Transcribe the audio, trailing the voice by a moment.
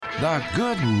The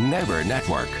Good Neighbor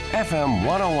Network, FM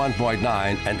 101.9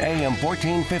 and AM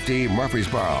 1450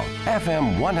 Murfreesboro,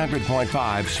 FM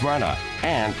 100.5 Smyrna,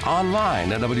 and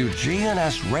online at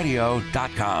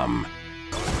WGNSradio.com.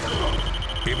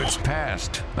 If it's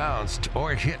passed, bounced,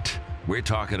 or hit, we're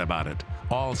talking about it.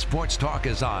 All Sports Talk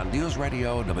is on News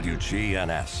Radio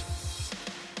WGNS.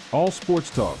 All Sports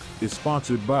Talk is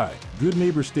sponsored by Good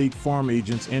Neighbor State Farm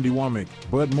agents Andy Womack,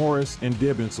 Bud Morris, and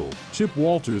Deb Insel. Chip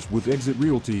Walters with Exit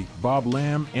Realty, Bob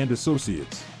Lamb and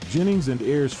Associates. Jennings and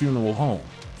Ayers Funeral Home.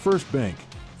 First Bank.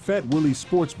 Fat Willie's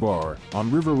Sports Bar on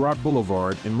River Rock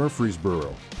Boulevard in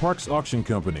Murfreesboro. Parks Auction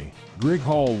Company. Greg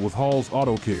Hall with Hall's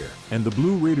Auto Care. And the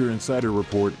Blue Raider Insider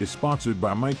Report is sponsored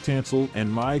by Mike Tansel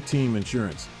and My Team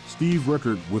Insurance. Steve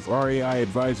Ruckert with RAI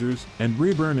Advisors and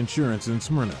Rayburn Insurance in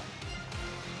Smyrna.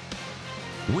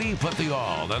 We put the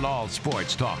all in all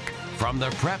sports talk. From the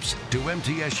preps to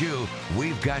MTSU,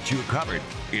 we've got you covered.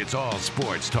 It's All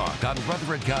Sports Talk on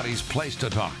Rutherford County's Place to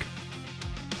Talk.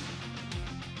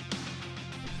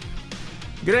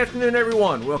 Good afternoon,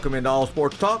 everyone. Welcome into All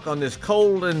Sports Talk on this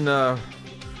cold and, I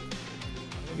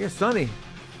guess, sunny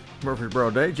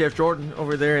Murfreesboro day. Jeff Jordan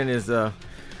over there in his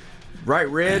bright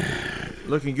red,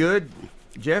 looking good.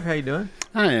 Jeff, how you doing?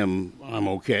 I'm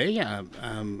okay.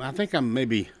 I think I'm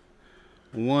maybe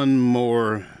one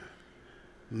more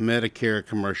Medicare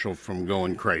commercial from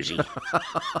going crazy.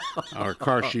 Or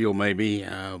Car Shield, maybe.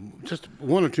 Just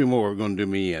one or two more are going to do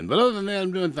me in. But other than that,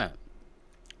 I'm doing fine.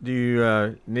 Do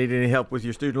you need any help with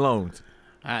your student loans?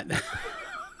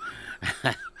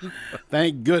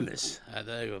 Thank goodness. I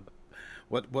tell you,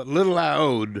 what little I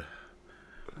owed,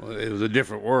 well, it was a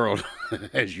different world,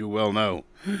 as you well know.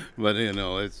 But, you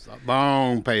know, it's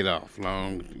long paid off,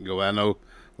 long ago. I know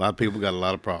a lot of people got a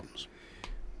lot of problems.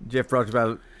 Jeff talked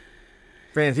about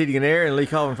Fans Heating and Air and Lee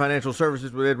Colvin Financial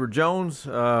Services with Edward Jones.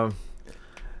 I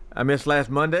missed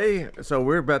last Monday, so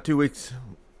we're about 2 weeks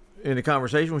in the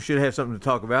conversation. We should have something to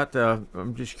talk about.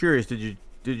 I'm just curious, did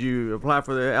you apply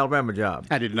for the Alabama job?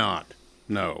 I did not.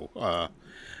 No.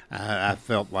 I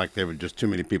felt like there were just too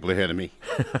many people ahead of me.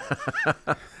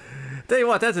 Tell you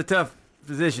what, that's a tough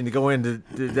position to go into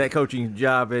that coaching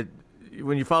job.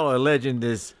 When you follow a legend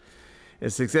as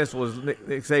successful as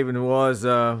Nick Saban was, it's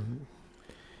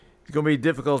going to be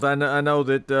difficult. I know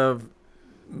that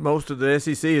most of the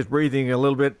SEC is breathing a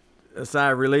little bit a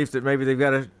sigh of relief that maybe they've got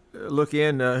to look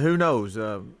in. Who knows?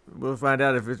 We'll find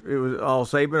out if it was all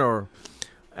Saban or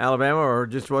Alabama or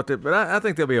just what. But I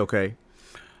think they'll be okay.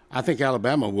 I think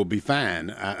Alabama will be fine.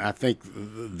 I think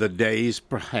the days,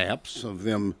 perhaps, of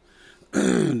them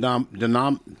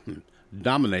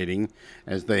dominating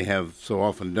as they have so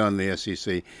often done the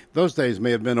SEC, those days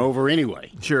may have been over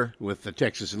anyway. Sure. With the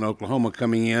Texas and Oklahoma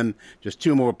coming in, just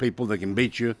two more people that can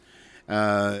beat you.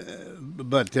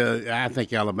 But I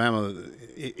think Alabama,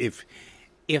 if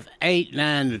 8,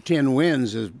 9 to 10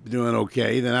 wins is doing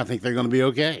okay, then I think they're going to be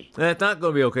okay. That's not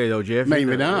going to be okay, though, Jeff.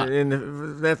 Maybe not.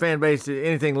 In that fan base,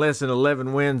 anything less than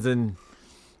 11 wins and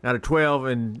out of 12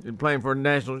 and playing for a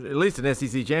national, at least an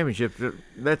SEC championship,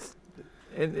 that's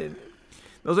and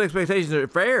those expectations are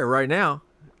fair right now,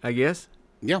 I guess.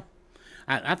 Yeah.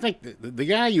 I think the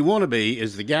guy you want to be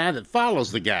is the guy that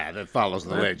follows the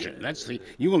legend.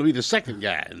 You want to be the second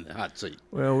guy in the hot seat.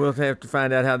 Well, we'll have to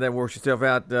find out how that works itself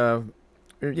out. The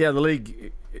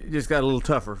league just got a little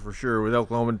tougher for sure with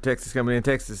Oklahoma and Texas coming in.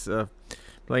 Texas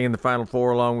playing in the Final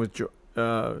Four along with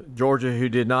Georgia, who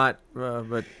did not.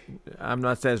 But I'm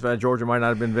not satisfied. Georgia might not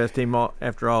have been the best team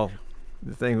after all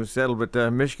the thing was settled. But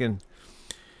Michigan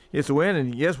gets a win,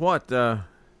 and guess what? The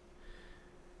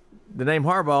name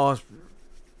Harbaugh is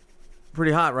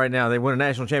pretty hot right now. They won a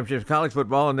national championship in college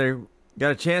football, and they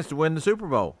got a chance to win the Super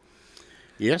Bowl.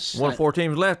 Yes. One of 4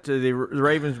 teams left to the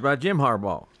Ravens by Jim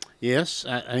Harbaugh. Yes,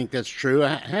 I think that's true.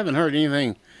 I haven't heard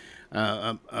anything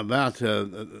about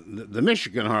the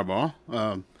Michigan Harbaugh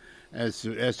as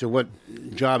to what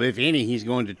job, if any, he's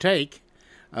going to take.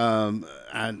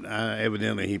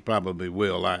 Evidently, he probably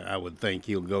will. I would think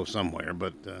he'll go somewhere.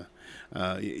 But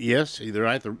yes, you're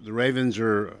right. The Ravens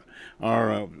are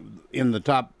in the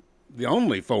top, the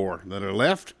only 4 that are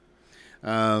left.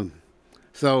 And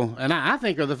I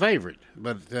think are the favorite.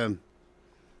 But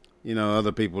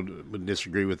other people would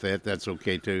disagree with that. That's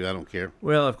okay too. I don't care.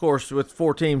 Well, of course, with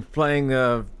 4 teams playing,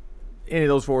 any of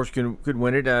those 4 could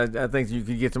win it. I think you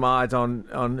could get some odds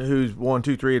on who's 1,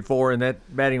 2, 3, and 4 in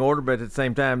that batting order. But at the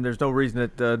same time, there's no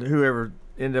reason that whoever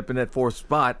ended up in that 4th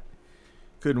spot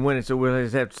couldn't win it. So we'll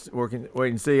just have to wait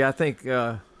and see. I think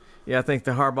the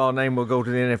Harbaugh name will go to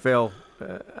the NFL.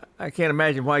 I can't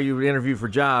imagine why you would interview for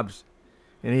jobs,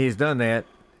 and he's done that,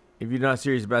 if you're not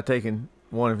serious about taking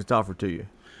one if it's offered to you.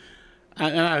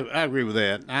 I agree with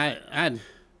that.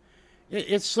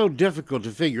 It's so difficult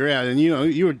to figure out. And,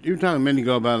 you were talking a minute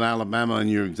ago about Alabama, and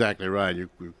you're exactly right. Your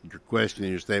question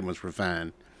and your statements were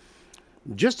fine.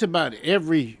 Just about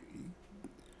every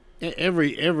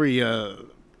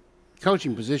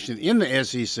coaching position in the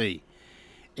SEC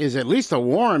is at least a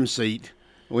warm seat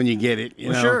when you get it.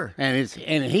 You know? Sure. And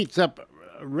it heats up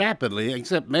rapidly,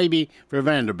 except maybe for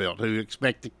Vanderbilt, who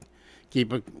expect to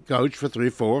keep a coach for 3,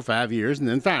 4, 5 years and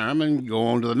then fire him and go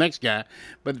on to the next guy.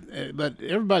 But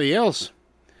everybody else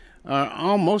are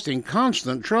almost in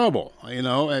constant trouble,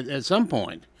 at some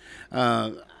point.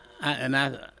 Now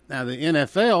the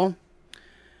NFL,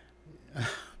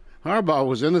 Harbaugh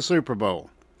was in the Super Bowl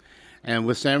and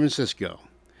with San Francisco,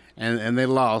 and they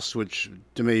lost, which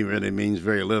to me really means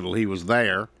very little. He was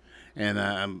there,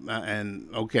 and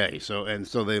okay, so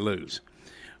they lose.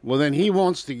 Well, then he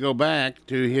wants to go back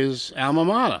to his alma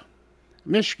mater,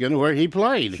 Michigan, where he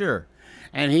played. Sure.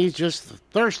 And he's just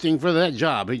thirsting for that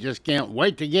job. He just can't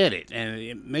wait to get it. And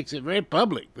it makes it very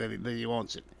public that he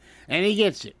wants it. And he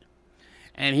gets it.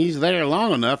 And he's there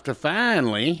long enough to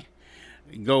finally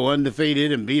go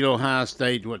undefeated and beat Ohio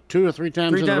State, 2 or 3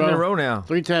 times in a row? 3 times in a row now.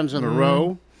 3 times in a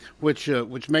row,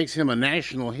 which makes him a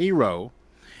national hero.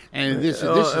 And this is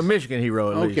a Michigan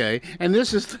hero, at least. Okay, and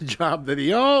this is the job that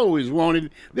he always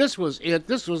wanted. This was it.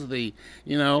 This was the,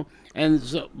 and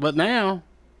so, but now,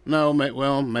 no,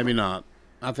 well, maybe not.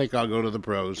 I think I'll go to the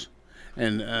pros,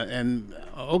 and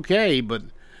okay, but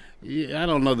I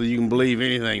don't know that you can believe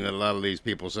anything that a lot of these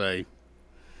people say.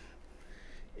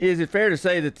 Is it fair to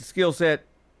say that the skill set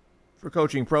for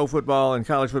coaching pro football and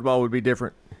college football would be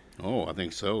different? Oh, I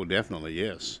think so. Definitely,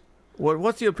 yes.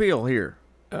 What's the appeal here?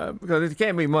 Because it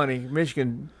can't be money.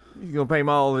 Michigan, you're going to pay him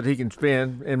all that he can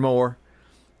spend and more.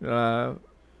 Not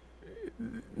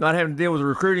having to deal with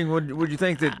recruiting, would you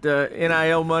think that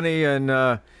NIL money and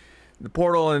the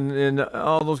portal and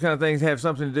all those kind of things have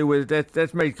something to do with it?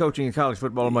 That's made coaching in college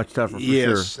football much tougher, for sure.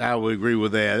 Yes, I would agree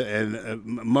with that. And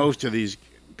most of these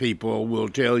people will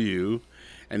tell you,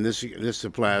 and this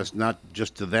applies not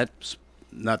just to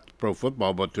not pro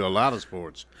football, but to a lot of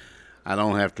sports. I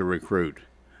don't have to recruit.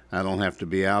 I don't have to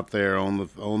be out there in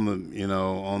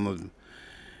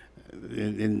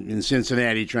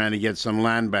Cincinnati trying to get some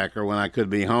linebacker when I could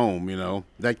be home,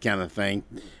 that kind of thing.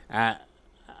 I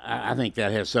think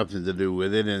that has something to do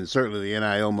with it, and certainly the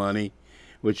NIL money,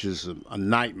 which is a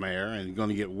nightmare and going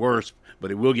to get worse,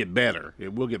 but it will get better.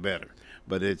 It will get better,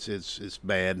 but it's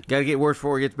bad. Got to get worse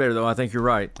before it gets better, though. I think you're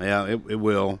right. Yeah, it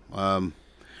will.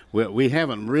 We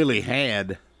haven't really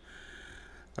had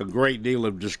a great deal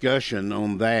of discussion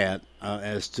on that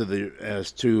as to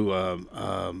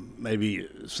maybe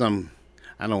some,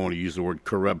 I don't want to use the word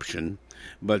corruption,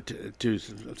 but to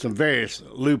some various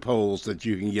loopholes that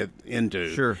you can get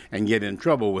into. Sure. And get in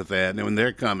trouble with that. And when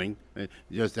they're coming,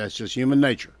 that's just human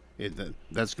nature.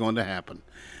 That's going to happen.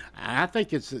 I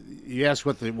think you asked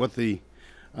what the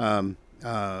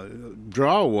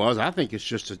draw was. I think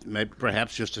it's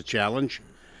perhaps just a challenge.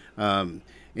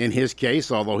 In his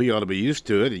case, although he ought to be used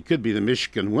to it, it could be the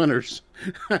Michigan winners,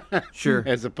 sure,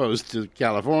 as opposed to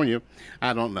California.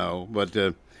 I don't know,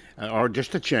 but or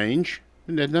just a change.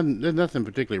 There's nothing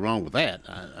particularly wrong with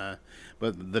that.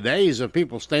 But the days of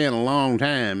people staying a long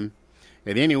time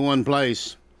at any one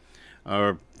place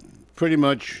are pretty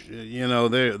much,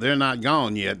 they're not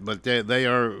gone yet, but they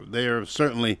are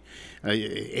certainly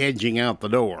edging out the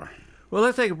door. Well,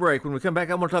 let's take a break. When we come back,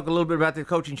 I'm going to talk a little bit about the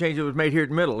coaching change that was made here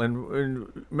at Middle,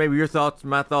 and maybe your thoughts,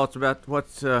 my thoughts about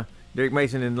what's Derek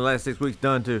Mason in the last 6 weeks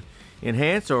done to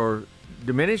enhance or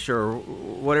diminish or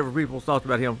whatever people's thoughts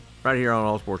about him right here on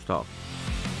All Sports Talk.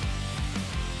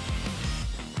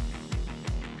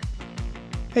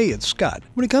 Hey, it's Scott.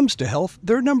 When it comes to health,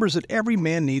 there are numbers that every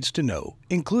man needs to know,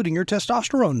 including your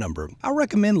testosterone number. I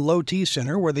recommend Low T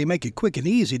Center, where they make it quick and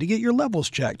easy to get your levels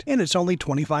checked, and it's only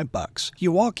 $25.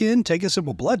 You walk in, take a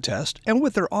simple blood test, and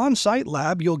with their on-site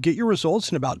lab, you'll get your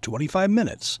results in about 25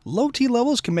 minutes. Low T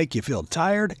levels can make you feel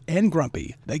tired and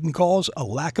grumpy. They can cause a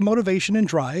lack of motivation and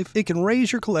drive. It can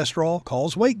raise your cholesterol,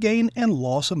 cause weight gain, and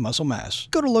loss of muscle mass.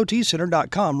 Go to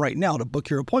lowtcenter.com right now to book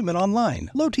your appointment online.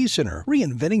 Low T Center,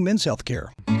 reinventing men's healthcare.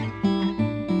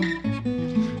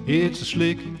 It's a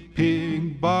Slick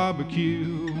Pig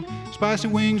barbecue, spicy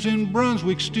wings and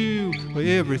Brunswick stew,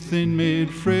 everything made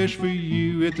fresh for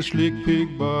you at the Slick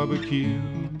Pig barbecue.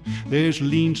 There's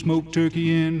lean smoked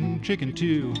turkey and chicken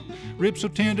too, ribs so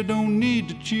tender don't need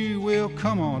to chew. Well,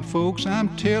 come on folks,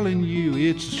 I'm telling you,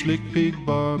 it's a Slick Pig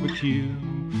barbecue.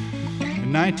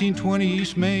 In 1920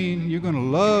 East Main, you're gonna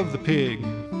love the pig.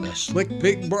 The Slick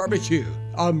Pig barbecue.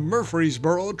 a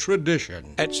Murfreesboro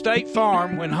tradition. At State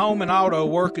Farm, when home and auto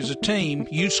work as a team,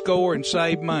 you score and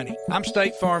save money. I'm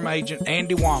State Farm agent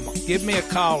Andy Womack. Give me a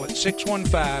call at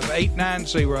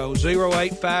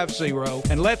 615-890-0850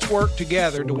 and let's work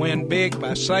together to win big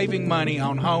by saving money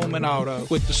on home and auto.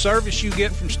 With the service you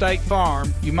get from State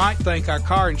Farm, you might think our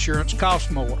car insurance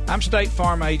costs more. I'm State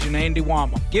Farm agent Andy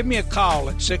Womack. Give me a call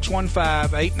at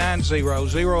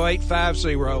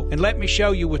 615-890-0850 and let me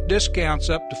show you with discounts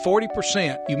up to 40%.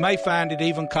 You may find it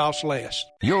even costs less.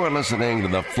 You're listening to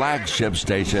the flagship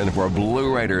station for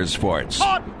Blue Raiders sports.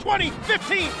 On 20,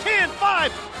 15, 10,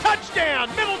 5,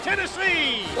 touchdown, Middle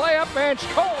Tennessee. Play up and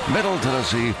score. Middle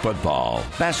Tennessee football,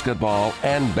 basketball,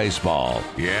 and baseball.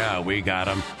 Yeah, we got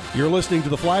them. You're listening to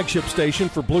the flagship station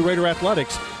for Blue Raider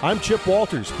Athletics. I'm Chip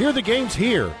Walters. Hear the games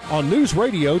here on News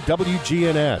Radio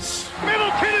WGNS. Middle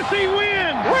Tennessee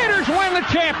wins. Raiders win the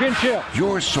championship.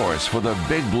 Your source for the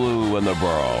Big Blue and the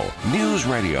Borough. News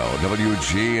Radio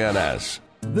WGNS.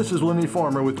 This is Lenny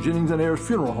Farmer with Jennings and Ayers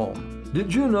Funeral Home.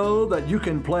 Did you know that you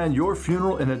can plan your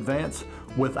funeral in advance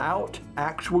without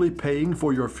actually paying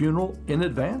for your funeral in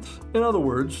advance? In other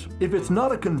words, if it's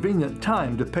not a convenient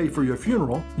time to pay for your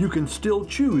funeral, you can still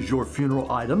choose your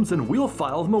funeral items and we'll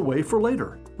file them away for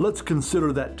later. Let's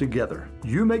consider that together.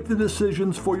 You make the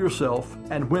decisions for yourself,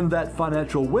 and when that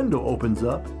financial window opens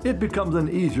up, it becomes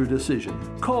an easier decision.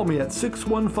 Call me at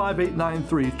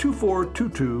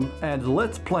 615-893-2422 and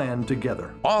let's plan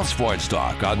together. All sports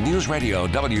talk on News Radio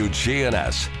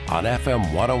WGNS on FM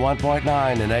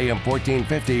 101.9 and AM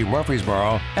 1450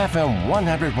 Murfreesboro, FM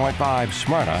 100.5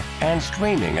 Smyrna, and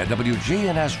streaming at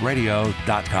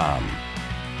WGNSradio.com.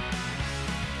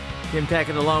 Tim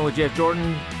Tackett along with Jeff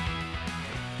Jordan.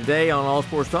 Today on All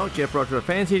Sports Talk, Jeff brought to you by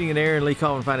Fans Heating and Air and Lee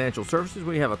Coleman Financial Services.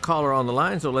 We have a caller on the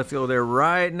line, so let's go there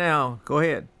right now. Go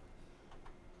ahead.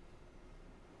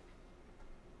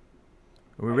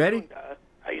 Are we ready?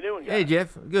 How you doing, guys? Hey,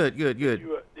 Jeff. Good. Did you have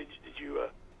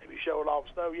you shoveled all the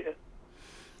snow yet?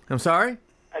 I'm sorry?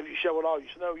 Have you shoveled all your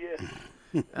snow yet?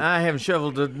 I haven't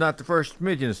shoveled not the first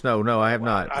smidgen of snow. No, I have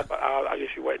not. I guess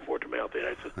you're waiting for it to melt in.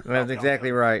 That's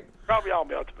exactly right. Probably all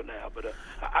melted by now, but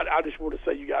I just want to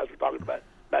say you guys were talking about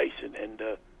Mason, and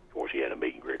of course he had a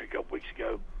meet and greet a couple weeks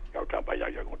ago. Y'all were talking about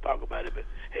y'all going to talk about it, but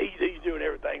he's doing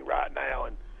everything right now,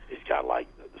 and it's kind of like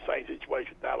the same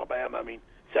situation with Alabama. I mean,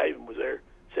 Saban was there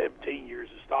 17 years,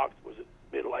 and Stocks was at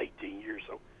middle 18 years,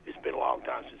 so it's been a long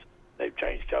time since they've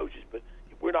changed coaches. But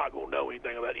we're not going to know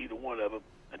anything about either one of them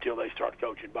until they start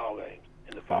coaching ball games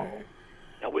in the fall.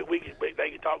 Now they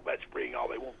can talk about spring all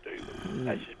they want to, but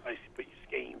that's just basically put your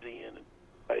schemes in and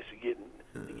basically getting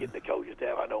the coaches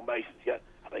down. I know Mason's got.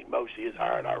 I think most of his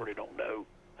hiring. I really don't know.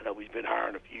 I know he's been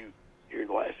hiring a few here in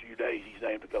the last few days. He's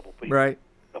named a couple people, right?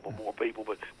 A couple more people,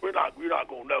 but we're not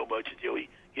going to know much until he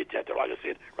gets out there. Like I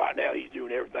said, right now he's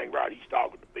doing everything right. He's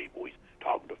talking to people. He's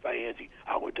talking to fans.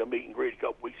 I went to a meet and greet a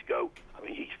couple weeks ago. I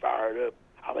mean, he's fired up.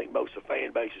 I think most of the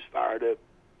fan base is fired up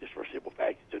just for a simple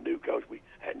fact it's a new coach. We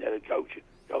hadn't had a coaching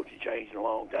change in a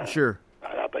long time. Sure.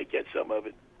 I think that's some of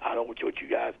it. I don't know how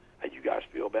you guys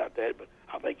feel about that, but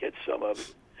I think that's some of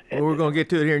it. Well, we're going to get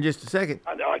to it here in just a second.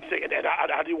 I know, like I say, and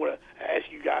I do want to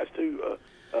ask you guys too.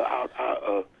 What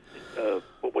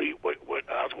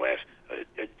I was going to ask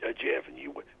Jeff and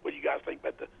you. What do you guys think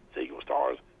about the Seagull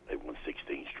Stars? They won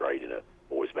 16 straight in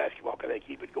boys basketball. Can they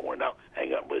keep it going? Now,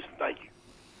 hang up and listen. Thank you.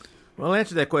 Well,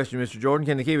 answer that question, Mr. Jordan.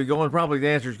 Can they keep it going? Probably the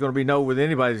answer is going to be no with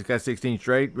anybody that's got 16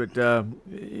 straight. But,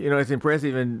 it's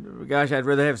impressive. And, gosh, I'd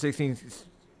rather have a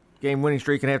 16-game winning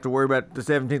streak and have to worry about the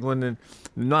 17th one than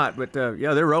not. But,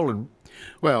 they're rolling.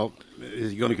 Well,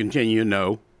 is it going to continue?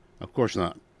 No, of course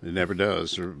not. It never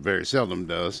does, or very seldom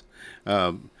does.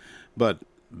 But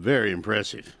very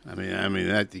impressive. I mean,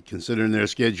 that considering their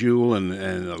schedule and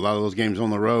a lot of those games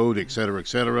on the road, et cetera,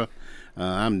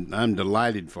 I'm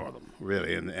delighted for them,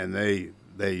 really, and they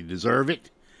deserve it.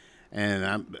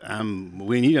 And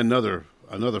we need another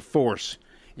force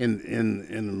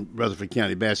in Rutherford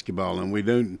County basketball, and we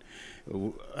don't.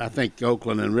 I think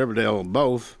Oakland and Riverdale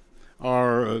both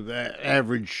are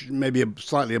average, maybe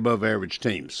slightly above average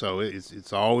teams. So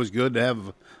it's always good to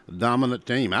have a dominant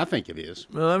team. I think it is.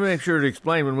 Well, let me make sure to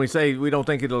explain when we say we don't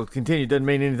think it'll continue, doesn't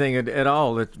mean anything at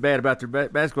all that's bad about their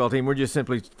basketball team. We're just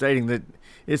simply stating that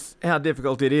it's how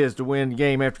difficult it is to win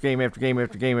game after game after game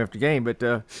after game after game. But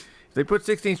if they put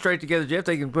 16 straight together, Jeff,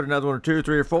 they can put another one or two or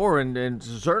three or four, and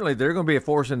certainly they're going to be a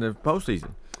force in the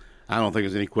postseason. I don't think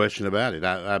there's any question about it.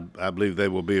 I believe they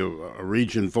will be a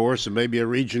region force and maybe a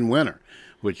region winner,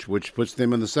 which puts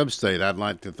them in the sub-state. I'd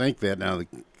like to think that. Now, the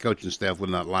coaching staff would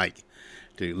not like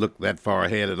to look that far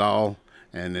ahead at all,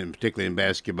 and particularly in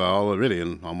basketball, or really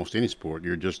in almost any sport,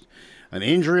 you're just an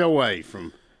injury away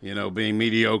from being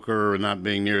mediocre or not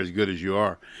being near as good as you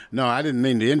are. No, I didn't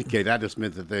mean to indicate. I just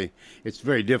meant that it's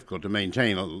very difficult to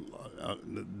maintain.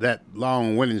 That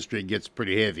long winning streak gets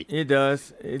pretty heavy. It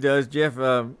does, Jeff.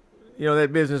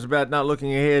 That business about not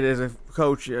looking ahead as a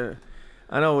coach.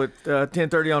 I know at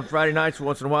 10:30 on Friday nights,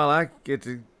 once in a while, I get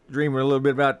to dreaming a little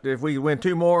bit about if we win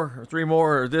 2 more or 3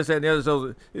 more or this, that, and the other.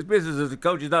 So this business as a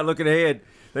coach is not looking ahead.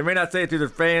 They may not say it to their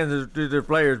fans or to their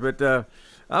players, but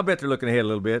I'll bet they're looking ahead a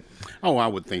little bit. Oh, I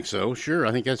would think so. Sure.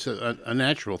 I think that's a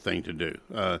natural thing to do.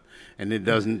 And it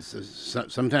doesn't –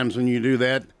 sometimes when you do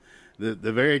that, the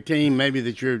very team maybe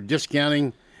that you're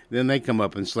discounting, then they come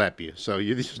up and slap you. So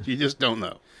you just don't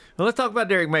know. Well, let's talk about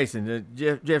Derek Mason.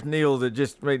 Jeff Neal that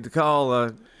just made the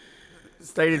call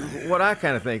stated what I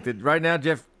kind of think, that right now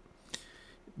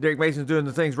Derek Mason's doing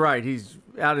the things right. He's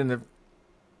out in the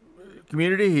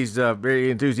community. He's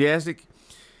very enthusiastic.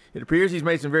 It appears he's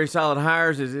made some very solid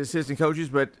hires as assistant coaches,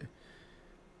 but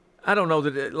I don't know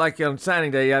that, like on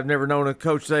signing day, I've never known a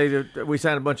coach say that we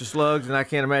signed a bunch of slugs, and I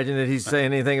can't imagine that he's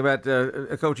saying anything about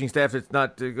a coaching staff that's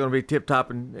not going to be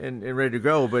tip-top and ready to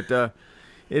go. But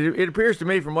it appears to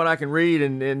me, from what I can read,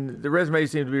 and the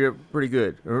resumes seem to be pretty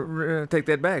good. Or, take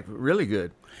that back, really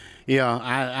good. Yeah,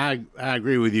 I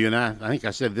agree with you, and I think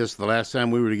I said this the last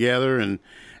time we were together, and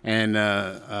in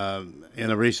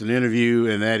a recent interview,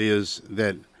 and that is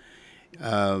that.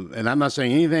 And I'm not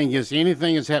saying anything against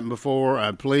anything that's happened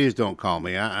before. Please don't call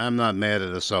me. I'm not mad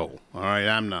at a soul. All right,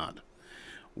 I'm not.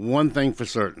 One thing for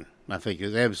certain, I think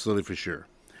is absolutely for sure,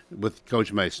 with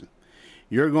Coach Mason,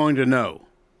 you're going to know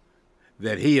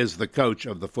that he is the coach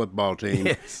of the football team,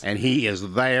 yes. And he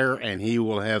is there, and he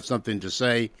will have something to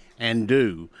say and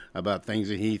do about things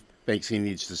that he thinks he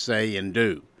needs to say and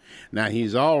do. Now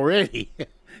he's already.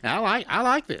 I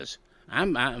like this.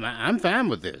 I'm fine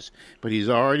with this, but he's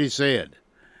already said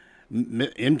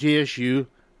MTSU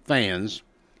fans,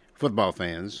 football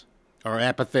fans, are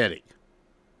apathetic.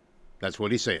 That's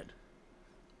what he said.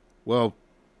 Well,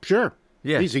 sure.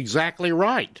 Yeah. He's exactly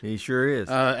right. He sure is.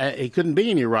 He couldn't be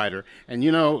any righter. And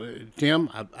Tim,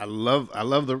 I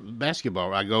love the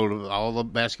basketball. I go to all the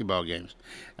basketball games.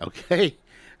 Okay,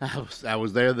 I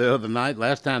was there the other night.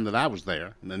 Last time that I was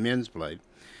there, the men's played.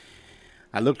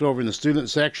 I looked over in the student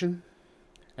section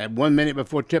at 1 minute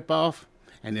before tip-off,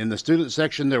 and in the student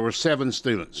section there were 7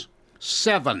 students.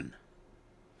 7,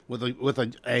 with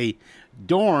a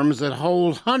dorms that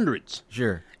hold hundreds.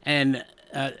 Sure. And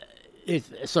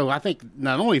so I think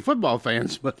not only football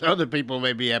fans, but other people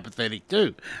may be apathetic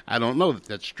too. I don't know that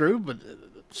that's true, but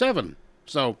 7.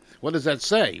 So what does that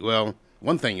say? Well,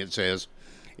 one thing it says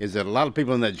is that a lot of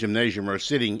people in that gymnasium are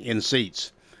sitting in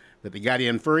seats that they got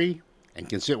in free and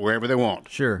can sit wherever they want.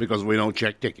 Sure. Because we don't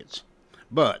check tickets.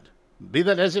 But be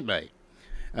that as it may,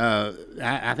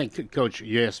 I think, Coach,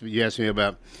 you asked me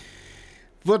about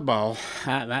football,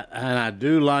 and I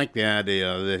do like the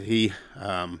idea that he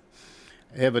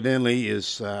evidently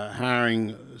is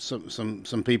hiring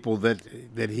some people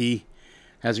that he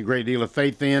has a great deal of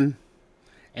faith in,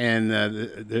 and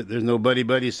there's no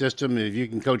buddy system. If you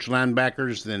can coach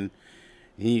linebackers, then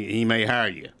he may hire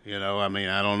you. I mean,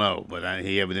 I don't know, but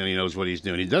he evidently knows what he's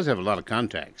doing. He does have a lot of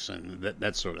contacts and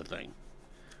that sort of thing.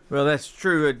 Well, that's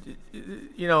true.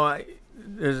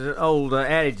 There's an old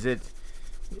adage that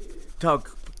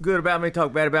talk good about me,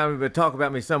 talk bad about me, but talk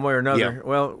about me some way or another. Yeah.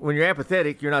 Well, when you're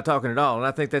apathetic, you're not talking at all, and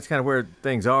I think that's kind of where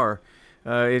things are.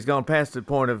 It's gone past the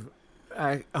point of,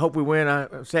 I hope we win,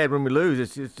 I'm sad when we lose.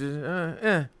 It's just,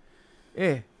 yeah.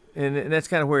 And that's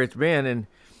kind of where it's been. And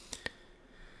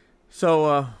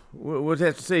so we'll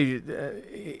have to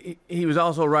see. He was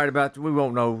also right about we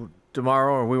won't know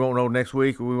tomorrow, or we won't know next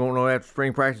week, or we won't know after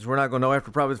spring practice. We're not going to know after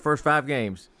probably the first 5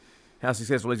 games how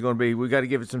successful he's going to be. We've got to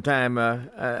give it some time.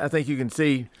 I think you can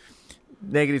see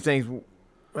negative things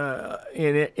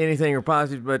in anything or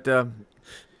positive, but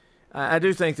I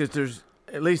do think that there's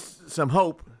at least some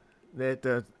hope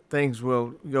that things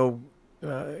will go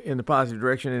in the positive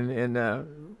direction. And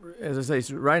as I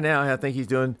say, right now, I think he's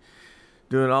doing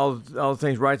all the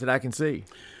things right that I can see.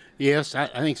 Yes, I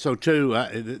think so too.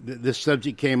 This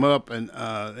subject came up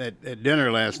at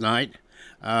dinner last night.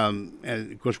 And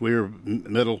of course, we were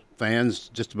Middle fans,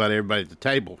 just about everybody at the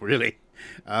table, really.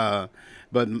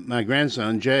 But my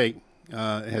grandson Jake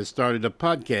has started a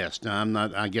podcast.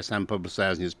 Now, I guess I'm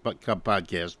publicizing his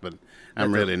podcast, but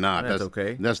I'm really not. That's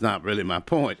okay. That's not really my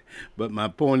point. But my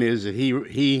point is that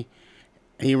he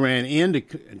ran into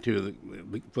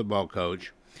the football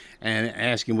coach and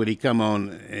asked him would he come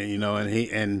on,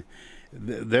 and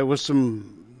there was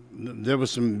some there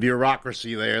was some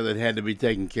bureaucracy there that had to be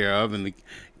taken care of, and the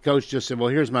coach just said, well,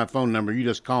 here's my phone number. You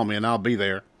just call me, and I'll be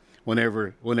there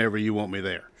whenever you want me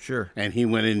there. Sure. And he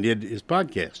went and did his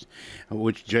podcast,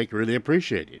 which Jake really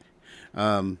appreciated.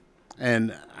 And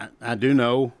I do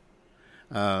know,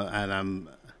 and I'm,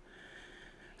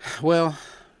 well,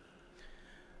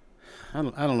 I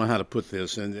don't know how to put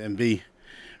this and be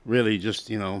really just,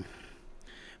 you know,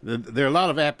 there are a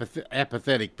lot of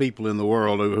apathetic people in the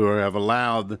world who have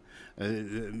allowed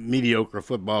mediocre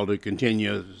football to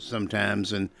continue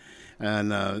sometimes, and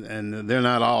they're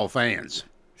not all fans.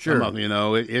 Sure. Some of them, you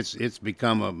know, it's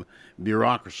become a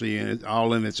bureaucracy and it's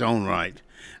all in its own right.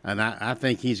 And I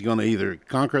think he's going to either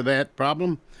conquer that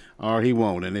problem or he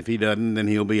won't. And if he doesn't, then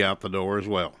he'll be out the door as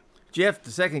well. Jeff,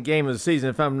 the second game of the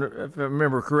season, if I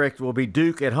remember correct, will be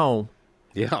Duke at home.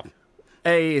 Yeah.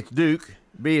 A, it's Duke.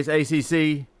 B, it's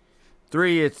ACC.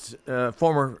 3, it's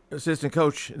former assistant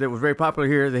coach that was very popular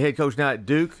here, the head coach now at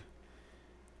Duke,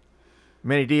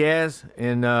 Manny Diaz.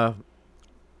 And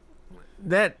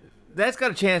that's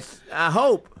got a chance, I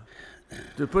hope,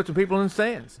 to put some people in the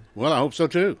stands. Well, I hope so,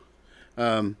 too.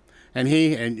 And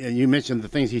you mentioned the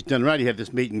things he's done right. He had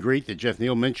this meet and greet that Jeff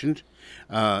Neal mentioned,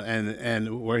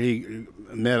 and where he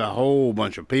met a whole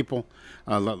bunch of people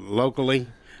locally,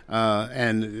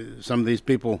 and some of these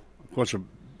people, of course, are,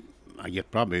 I guess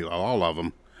probably all of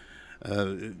them,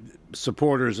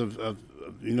 supporters of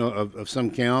some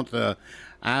count.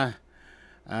 I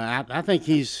think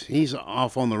he's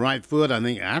off on the right foot.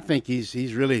 I think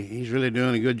he's really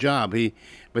doing a good job.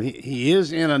 But he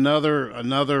is in another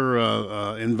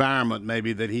environment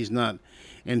maybe that he's not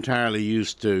entirely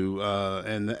used to,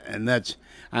 and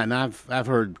I've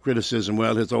heard criticism.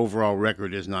 Well, his overall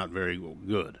record is not very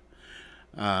good.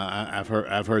 I've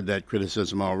heard that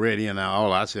criticism already, and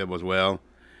all I said was, well,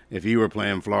 if you were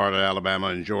playing Florida, Alabama,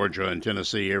 and Georgia and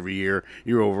Tennessee every year,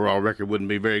 your overall record wouldn't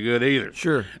be very good either.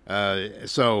 Sure.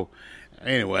 So,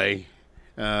 anyway,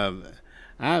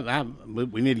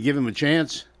 we need to give him a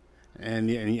chance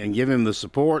and give him the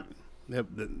support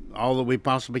all that we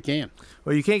possibly can.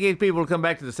 Well, you can't get people to come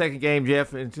back to the second game,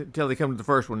 Jeff, until they come to the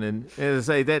first one. And as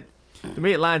I say, that to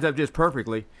me it lines up just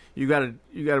perfectly. You got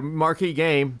a marquee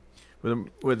game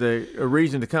with a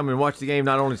reason to come and watch the game,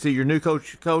 not only to see your new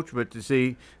coach, but to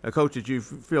see a coach that you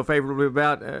feel favorably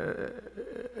about,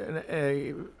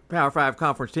 a Power 5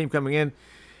 conference team coming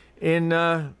in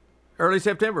early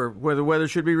September, where the weather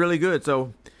should be really good.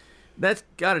 So that's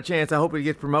got a chance. I hope it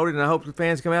gets promoted, and I hope the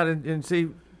fans come out and see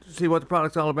what the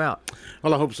product's all about.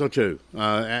 Well, I hope so too.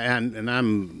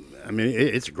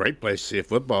 It's a great place to see a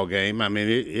football game. I mean,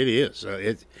 it is.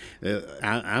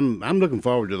 I'm looking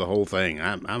forward to the whole thing.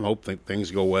 I'm hoping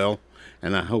things go well,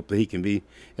 and I hope that he can be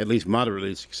at least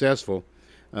moderately successful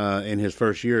in his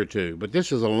first year or two. But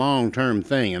this is a long-term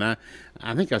thing, and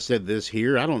I think I said this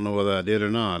here. I don't know whether I did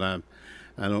or not.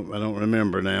 I don't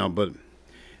remember now. But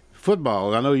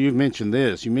football. I know you've mentioned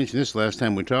this. You mentioned this last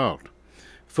time we talked.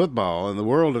 Football and the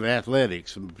world of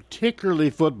athletics, and particularly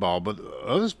football, but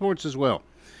other sports as well.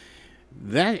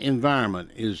 That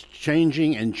environment is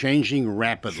changing and changing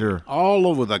rapidly all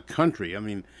over the country. I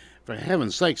mean, for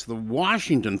heaven's sakes, the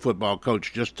Washington football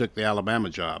coach just took the Alabama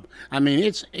job. I mean,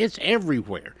 it's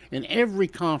everywhere in every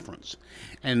conference,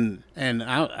 and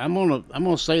I'm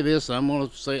gonna say this. I'm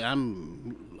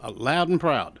loud and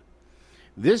proud.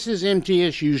 This is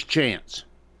MTSU's chance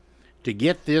to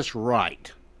get this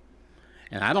right.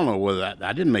 And I don't know whether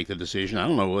I didn't make the decision. I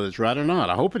don't know whether it's right or not.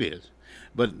 I hope it is,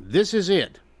 but this is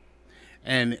it.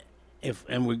 And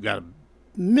we've got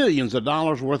millions of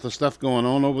dollars worth of stuff going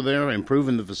on over there,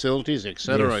 improving the facilities, et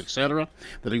cetera, that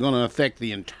are going to affect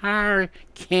the entire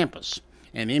campus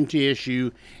and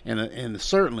MTSU and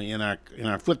certainly in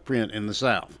our footprint in the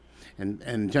South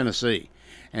and Tennessee.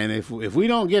 And if we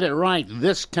don't get it right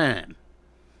this time,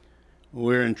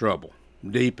 we're in trouble,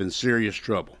 deep and serious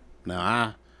trouble.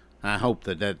 Now I hope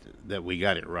that we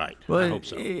got it right. Well, I hope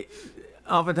so.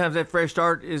 Oftentimes that fresh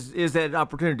start is that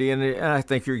opportunity, and I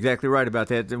think you're exactly right about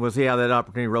that. And we'll see how that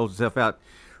opportunity rolls itself out.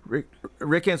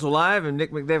 Rick Hensel Live and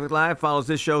Nick McDevitt Live follows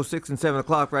this show 6 and 7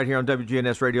 o'clock right here on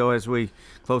WGNS Radio as we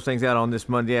close things out on this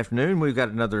Monday afternoon. We've got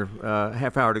another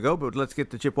half hour to go, but let's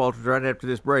get to Chip Walters right after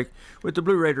this break with the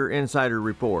Blue Raider Insider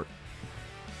Report.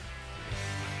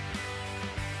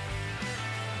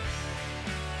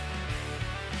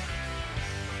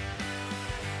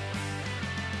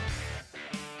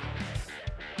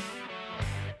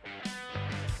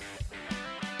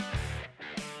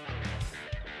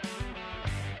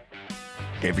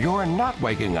 If you're not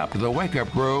waking up to the Wake Up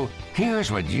Crew,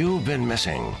 here's what you've been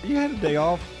missing. You had a day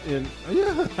off. And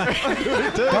yeah, I'm doing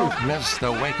it too. Don't miss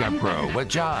the Wake Up Crew with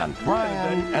John,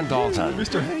 Brian, and Dalton.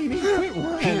 Mr. Haney, quit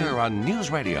running. Here on News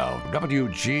Radio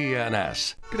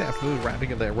WGNS. Good afternoon.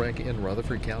 Wrapping up that wreck in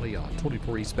Rutherford County on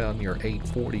 24 eastbound near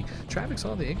 840. Traffic's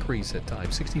on the increase at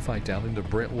times. 65 down into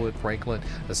Brentwood, Franklin.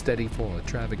 A steady flow of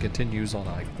traffic continues on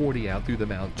I-40 out through the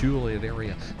Mount Juliet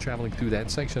area. Traveling through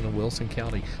that section of Wilson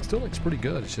County still looks pretty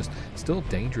good. It's just still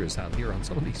dangerous out here on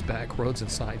some of these back roads and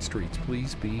side streets.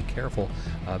 Please be careful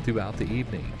throughout the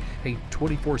evening. A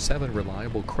 24/7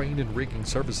 reliable crane and rigging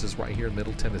services right here in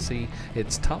Middle Tennessee.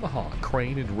 It's Tomahawk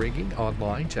Crane and Rigging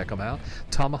online. Check them out.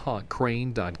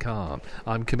 TomahawkCrane.com.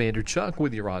 I'm Commander Chuck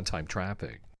with your on-time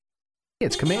traffic.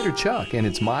 It's Commander Chuck, and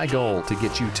it's my goal to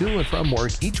get you to and from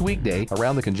work each weekday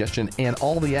around the congestion and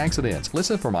all the accidents.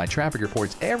 Listen for my traffic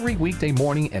reports every weekday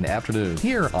morning and afternoon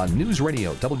here on News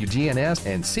Radio WGNS,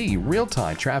 and see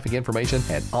real-time traffic information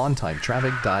at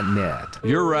ontimetraffic.net.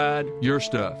 Your ride, your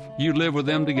stuff. You live with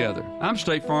them together. I'm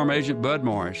State Farm Agent Bud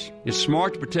Morris. It's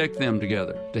smart to protect them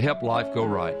together to help life go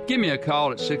right. Give me a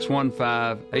call at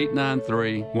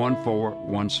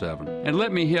 615-893-1417 and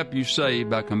let me help you save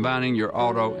by combining your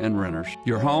auto and renters.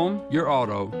 Your home, your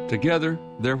auto, together,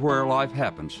 they're where life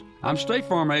happens. I'm State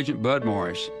Farm Agent Bud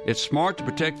Morris. It's smart to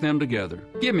protect them together.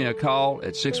 Give me a call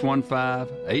at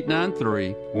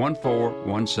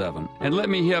 615-893-1417 and let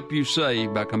me help you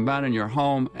save by combining your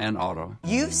home and auto.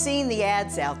 You've seen the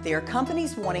ads out there,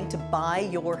 companies wanting to buy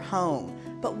your home.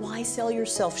 But why sell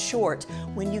yourself short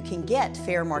when you can get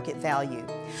fair market value?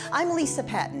 I'm Lisa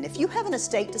Patton. If you have an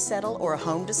estate to settle or a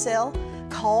home to sell,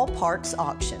 call Parks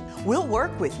Auction. We'll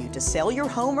work with you to sell your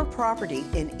home or property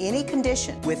in any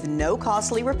condition with no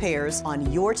costly repairs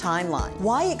on your timeline.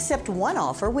 Why accept one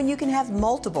offer when you can have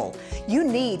multiple? You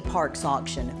need Parks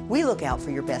Auction. We look out for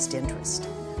your best interest.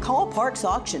 Call Parks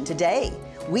Auction today.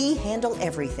 We handle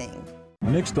everything.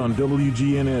 Next on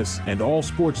WGNS and All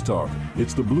Sports Talk,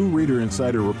 it's the Blue Raider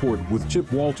Insider Report with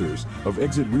Chip Walters of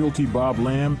Exit Realty Bob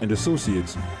Lamb and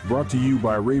Associates, brought to you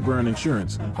by Rayburn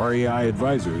Insurance, RAI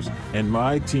Advisors, and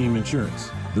My Team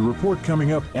Insurance. The report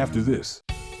coming up after this.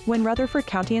 When Rutherford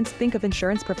Countyans think of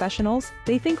insurance professionals,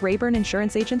 they think Rayburn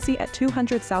Insurance Agency at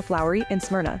 200 South Lowry in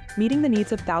Smyrna, meeting the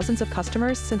needs of thousands of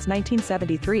customers since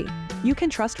 1973. You can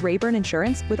trust Rayburn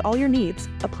Insurance with all your needs,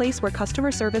 a place where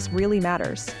customer service really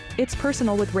matters. It's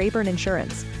personal with Rayburn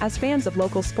Insurance, as fans of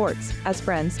local sports, as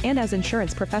friends, and as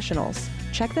insurance professionals.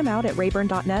 Check them out at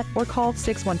rayburn.net or call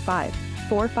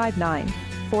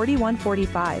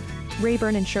 615-459-4145.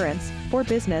 Rayburn Insurance, for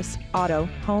business, auto,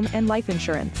 home, and life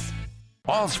insurance.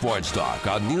 All Sports Talk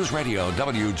on News Radio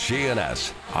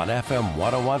WGNS on FM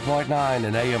 101.9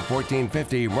 and AM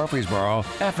 1450 Murfreesboro,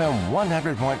 FM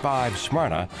 100.5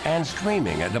 Smyrna, and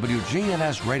streaming at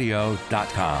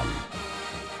WGNSradio.com.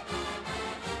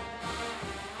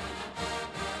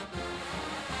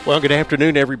 Well, good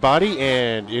afternoon, everybody,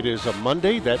 and it is a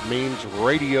Monday. That means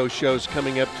radio shows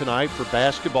coming up tonight for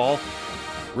basketball.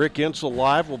 Rick Insell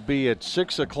Live will be at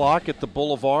 6 o'clock at the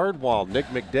Boulevard, while Nick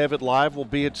McDevitt Live will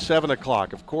be at 7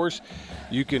 o'clock. Of course,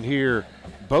 you can hear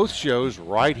both shows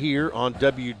right here on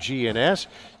WGNS.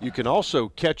 You can also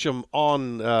catch them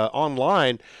on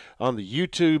online on the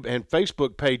YouTube and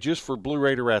Facebook pages for Blue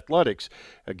Raider Athletics.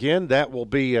 Again, that will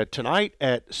be tonight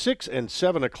at 6 and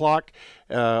 7 o'clock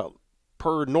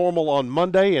per normal on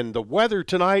Monday. And the weather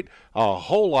tonight, a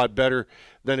whole lot better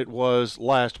than it was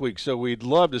last week. So we'd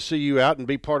love to see you out and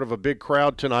be part of a big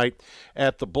crowd tonight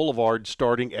at the Boulevard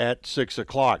starting at 6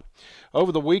 o'clock.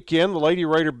 Over the weekend, the Lady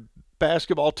Raider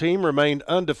basketball team remained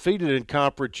undefeated in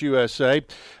Conference USA.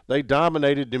 They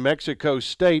dominated New Mexico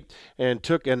State and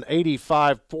took an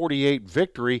 85-48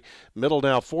 victory. Middle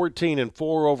now 14-4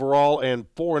 overall and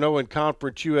 4-0 in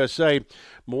Conference USA,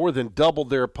 more than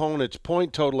doubled their opponent's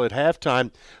point total at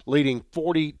halftime, leading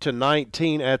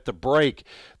 40-19 at the break.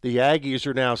 The Aggies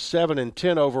are now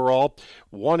 7-10 overall,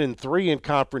 1-3 in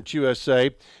Conference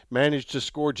USA, managed to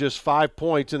score just 5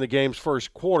 points in the game's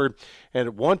first quarter, and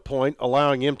at one point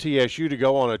allowing MTSU to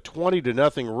go on a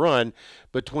 20-0 run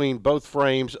between both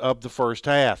frames of the first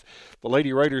half. The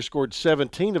Lady Raiders scored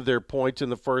 17 of their points in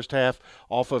the first half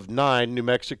off of 9 New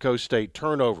Mexico State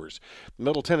turnovers.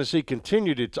 Middle Tennessee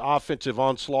continued its offensive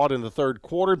onslaught in the third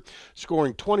quarter,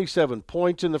 scoring 27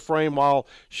 points in the frame while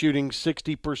shooting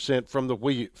 60% from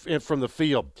the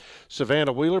field.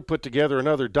 Savannah Wheeler put together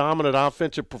another dominant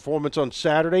offensive performance on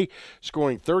Saturday,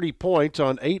 scoring 30 points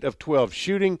on 8 of 12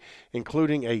 shooting,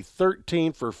 including a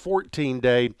 13-for-14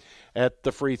 day at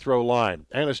the free throw line.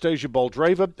 Anastasia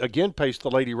Boldreva again paced the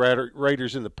Lady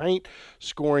Raiders in the paint,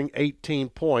 scoring 18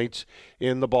 points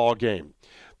in the ball game.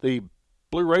 The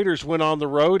Blue Raiders went on the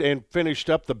road and finished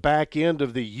up the back end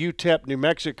of the UTEP New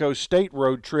Mexico State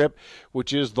road trip,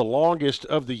 which is the longest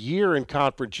of the year in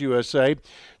Conference USA.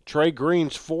 Trey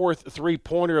Green's fourth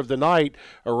three-pointer of the night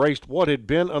erased what had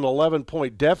been an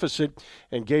 11-point deficit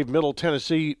and gave Middle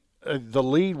Tennessee the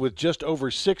lead with just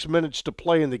over 6 minutes to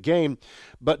play in the game,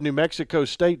 but New Mexico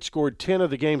State scored 10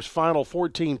 of the game's final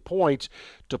 14 points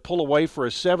to pull away for a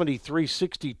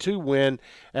 73-62 win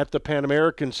at the Pan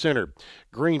American Center.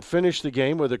 Green finished the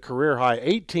game with a career-high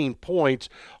 18 points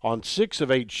on 6 of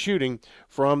 8 shooting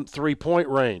from three-point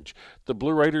range. The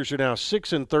Blue Raiders are now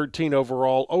 6-13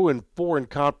 overall, 0-4 in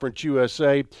Conference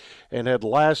USA, and had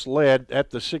last led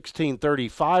at the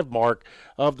 16:35 mark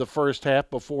of the first half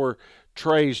before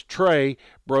Trey's Trey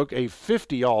broke a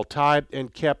 50-all tie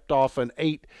and kept off an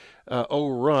 8-0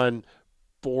 run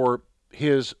for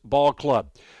his ball club.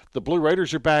 The Blue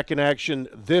Raiders are back in action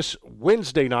this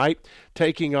Wednesday night,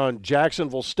 taking on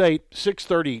Jacksonville State,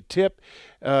 6:30 tip,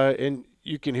 and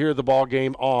you can hear the ball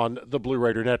game on the Blue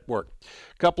Raider Network.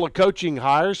 A couple of coaching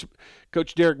hires.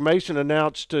 Coach Derek Mason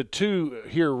announced two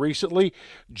here recently.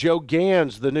 Joe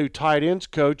Gans, the new tight ends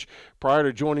coach. Prior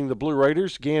to joining the Blue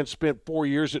Raiders, Gans spent 4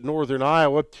 years at Northern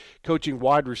Iowa coaching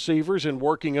wide receivers and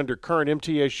working under current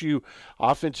MTSU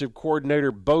offensive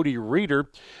coordinator Bodie Reeder.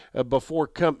 Before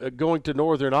going to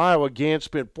Northern Iowa, Gans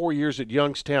spent 4 years at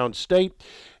Youngstown State.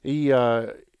 He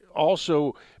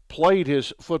also played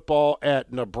his football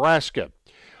at Nebraska.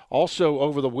 Also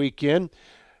over the weekend,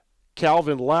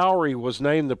 Calvin Lowry was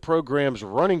named the program's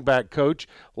running back coach.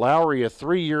 Lowry, a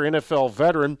 3-year NFL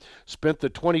veteran, spent the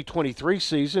 2023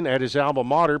 season at his alma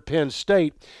mater, Penn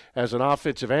State, as an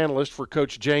offensive analyst for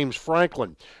Coach James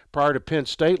Franklin. Prior to Penn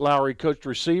State, Lowry coached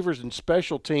receivers and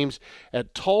special teams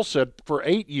at Tulsa for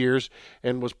 8 years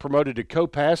and was promoted to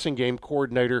co-passing game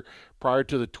coordinator prior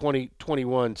to the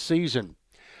 2021 season.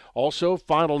 Also,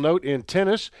 final note in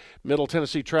tennis, Middle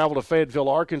Tennessee traveled to Fayetteville,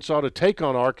 Arkansas to take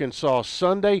on Arkansas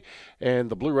Sunday, and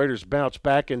the Blue Raiders bounced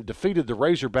back and defeated the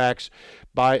Razorbacks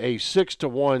by a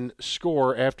 6-1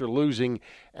 score after losing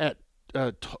at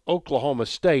Oklahoma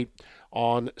State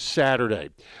on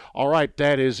Saturday. All right,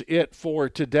 that is it for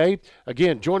today.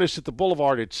 Again, join us at the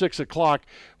Boulevard at 6 o'clock.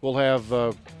 We'll have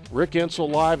Rick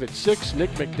Insell live at 6,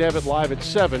 Nick McDevitt live at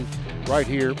 7, right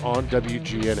here on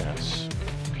WGNS.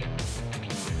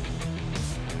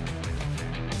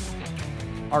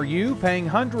 Are you paying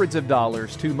hundreds of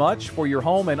dollars too much for your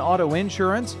home and auto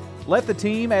insurance? Let the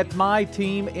team at My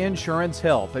Team Insurance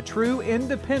help, a true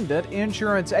independent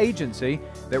insurance agency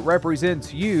that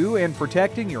represents you in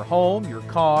protecting your home, your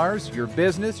cars, your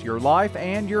business, your life,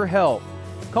 and your health.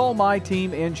 Call My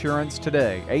Team Insurance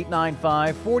today,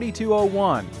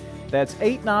 895-4201. That's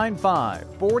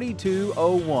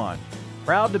 895-4201.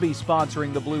 Proud to be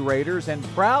sponsoring the Blue Raiders and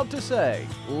proud to say,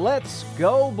 let's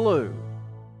go Blue.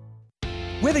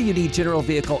 Whether you need general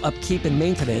vehicle upkeep and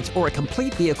maintenance or a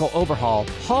complete vehicle overhaul,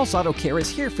 Hall's Auto Care is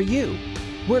here for you.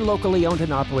 We're locally owned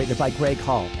and operated by Greg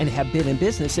Hall and have been in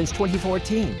business since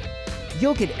 2014.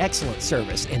 You'll get excellent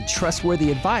service and trustworthy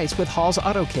advice with Hall's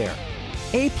Auto Care.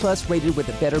 A+ rated with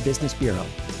the Better Business Bureau.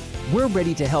 We're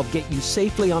ready to help get you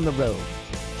safely on the road.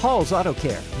 Hall's Auto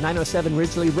Care, 907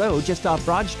 Ridgely Road, just off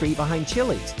Broad Street behind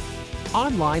Chili's.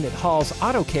 Online at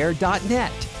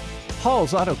hallsautocare.net.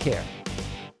 Hall's Auto Care.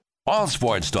 All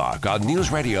Sports Talk on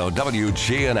News Radio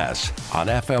WGNS on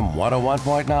FM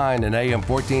 101.9 and AM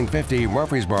 1450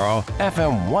 Murfreesboro,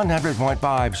 FM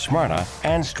 100.5 Smyrna,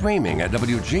 and streaming at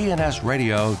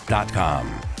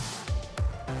WGNSradio.com.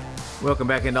 Welcome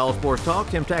back into All Sports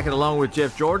Talk. Tim Tackett along with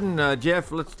Jeff Jordan.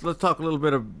 Jeff, let's talk a little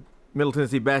bit of Middle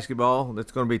Tennessee basketball.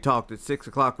 That's going to be talked at 6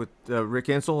 o'clock with Rick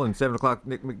Insell and 7 o'clock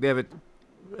Nick McDevitt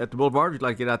at the Boulevard. If you'd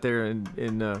like to get out there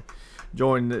and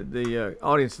join the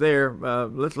audience there.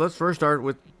 Let's first start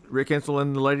with Rick Insell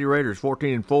and the Lady Raiders,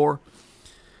 14-4.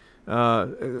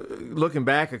 Looking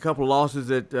back, a couple of losses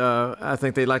that I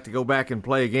think they'd like to go back and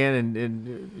play again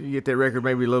and get that record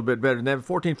maybe a little bit better than that.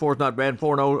 14-4 is not bad.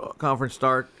 4-0 conference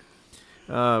start.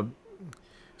 Some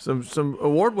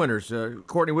award winners.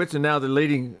 Courtney Whitson, now the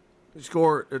leading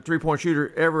three-point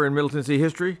shooter ever in Middle Tennessee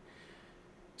history.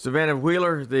 Savannah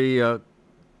Wheeler, the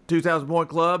 2,000-point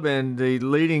club and the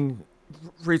leading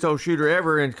free throw shooter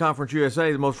ever in Conference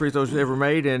USA, the most free throws ever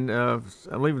made. And I'm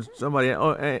leaving somebody,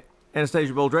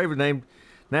 Anastasia Boldreva, named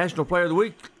National Player of the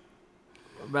Week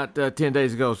about 10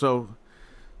 days ago. So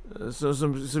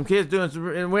some kids doing some,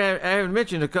 and I haven't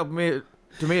mentioned a couple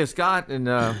Tamia Scott, and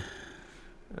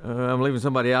I'm leaving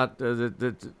somebody out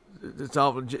that's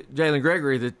all Jalen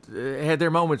Gregory that had their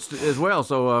moments as well.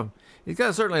 So he's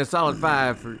got certainly a solid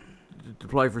five to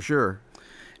play for sure.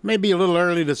 maybe a little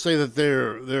early to say that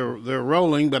they're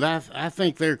rolling, but I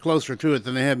think they're closer to it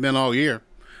than they have been all year.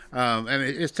 And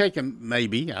it's taken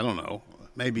maybe, I don't know,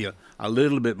 maybe a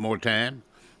little bit more time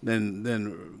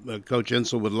than Coach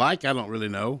Insel would like. I don't really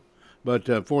know. But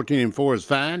 14-4 is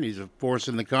fine. He's a force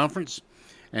in the conference,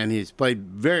 and he's played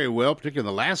very well, particularly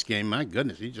in the last game. My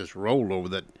goodness, he just rolled over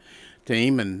that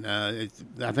team, and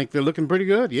I think they're looking pretty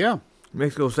good, yeah.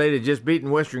 Mexico State had just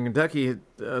beaten Western Kentucky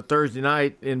Thursday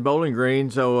night in Bowling Green,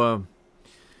 so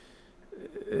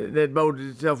that boded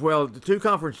itself well. The two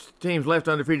conference teams left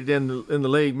undefeated in the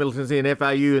league, Middle Tennessee and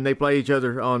FIU, and they play each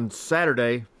other on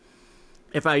Saturday.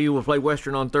 FIU will play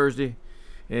Western on Thursday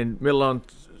and Middle on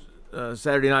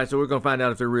Saturday night, so we're going to find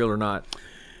out if they're real or not.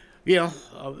 Yeah,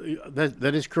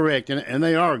 that is correct, and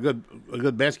they are a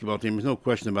good basketball team. There's no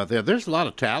question about that. There's a lot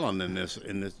of talent in this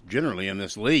generally in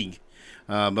this league,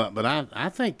 but I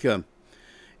think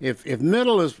if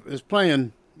Middle is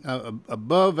playing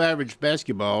above average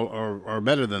basketball or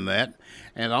better than that,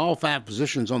 and all 5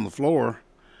 positions on the floor,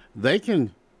 they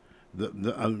can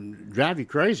drive you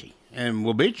crazy and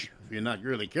will beat you if you're not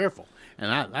really careful.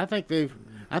 And I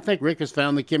think Rick has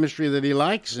found the chemistry that he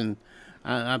likes, and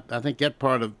I think that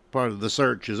part of the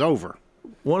search is over.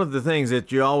 One of the things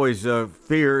that you always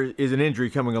fear is an injury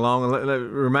coming along.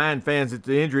 And remind fans that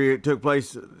the injury took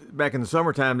place back in the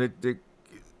summertime that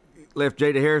left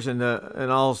Jada Harrison,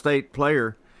 an all-state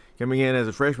player, coming in as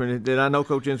a freshman that I know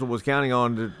Coach Insel was counting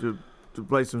on to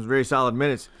play some very solid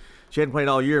minutes. She hadn't played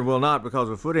all year and will not because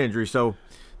of a foot injury. So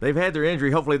they've had their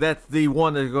injury. Hopefully that's the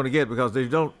one they're going to get, because they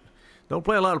don't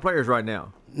play a lot of players right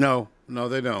now. No,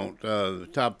 they don't.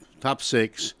 Top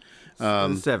 6,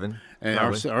 7, and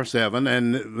are 7,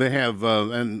 and they have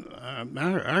and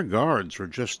our guards are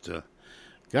just,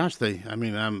 gosh,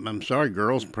 I'm sorry,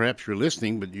 girls, perhaps you're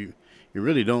listening, but you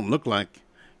really don't look like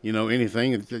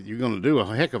anything that you're going to do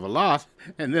a heck of a lot,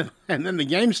 and then the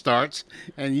game starts,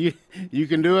 and you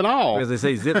can do it all. As they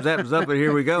say, zip zaps up, and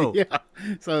here we go. Yeah,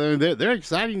 so they're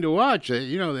exciting to watch.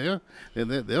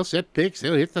 They'll set picks,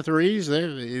 they'll hit the threes.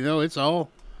 It's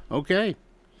all okay.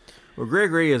 Well,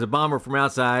 Gregory is a bomber from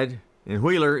outside, and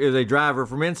Wheeler is a driver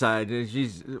from inside.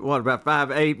 She's about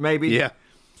 5'8", maybe. Yeah.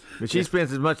 But she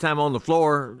spends as much time on the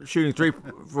floor shooting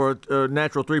for a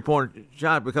natural 3-point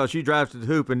shot because she drives to the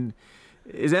hoop and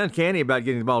is uncanny about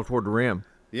getting the ball toward the rim.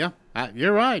 Yeah,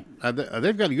 you're right.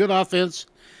 They've got a good offense,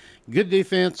 good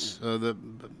defense.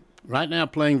 Right now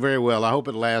playing very well. I hope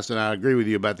it lasts, and I agree with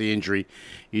you about the injury.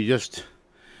 You just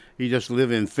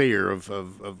live in fear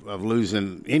of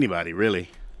losing anybody, really.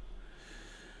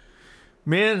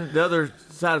 Men, the other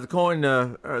side of the coin,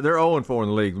 they're 0-4 in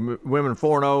the league. Women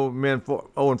 4-0, men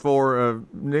 0-4.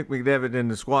 Nick McDevitt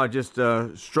and the squad just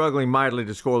struggling mightily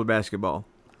to score the basketball.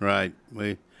 Right.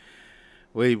 We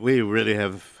really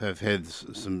have had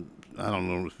some, I don't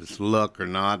know if it's luck or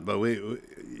not, but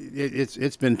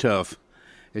it's been tough.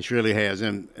 It really has,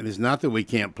 and it's not that we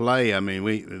can't play. I mean,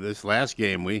 this last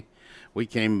game we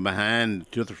came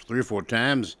behind 2 or 3 or 4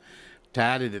 times,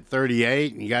 tied it at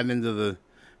 38, and got into the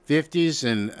 50s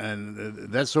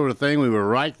and that sort of thing. We were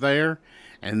right there,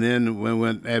 and then we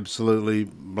went absolutely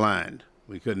blind.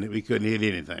 We couldn't hit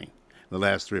anything the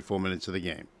last 3 or 4 minutes of the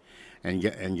game,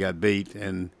 and got beat.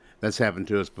 And that's happened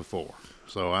to us before.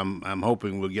 So I'm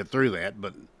hoping we'll get through that.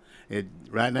 But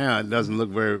right now it doesn't look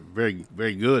very very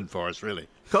very good for us, really.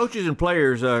 Coaches and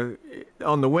players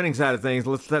on the winning side of things.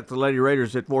 Let's set the Lady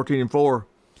Raiders at 14-4,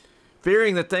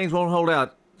 fearing that things won't hold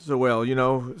out so well.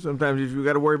 Sometimes if you've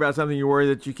got to worry about something, you worry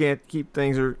that you can't keep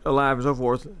things alive and so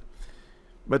forth.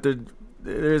 But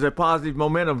there's a positive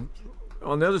momentum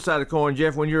on the other side of the coin,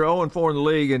 Jeff. When you're 0-4 in the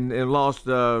league and lost,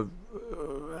 I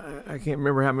can't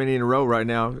remember how many in a row right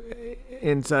now,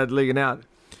 inside the league and out,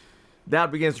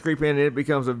 doubt begins to creep in, and it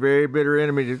becomes a very bitter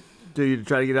enemy to you to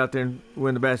try to get out there and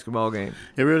win the basketball game.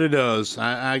 It really does.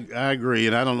 I agree,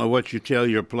 and I don't know what you tell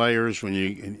your players when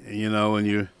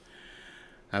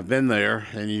I've been there,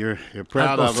 and you're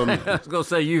proud of them. I was going to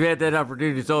say, you've had that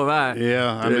opportunity, so have I.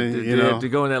 Yeah, to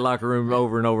go in that locker room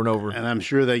over and over and over. And I'm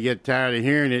sure they get tired of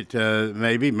hearing it.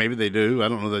 Maybe they do. I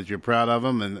don't know that you're proud of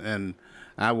them, and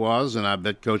I was, and I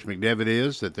bet Coach McDevitt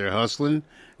is, that they're hustling,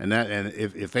 and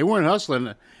if they weren't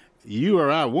hustling, you or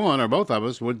I, one or both of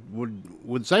us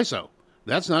would say so.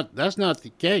 That's not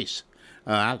the case.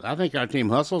 I think our team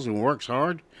hustles and works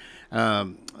hard,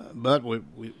 but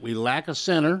we lack a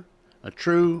center. A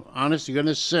true,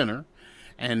 honest-to-goodness center,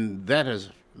 and that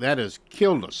has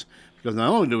killed us, because not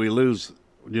only do we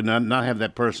not have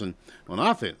that person on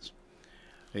offense,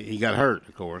 he got hurt,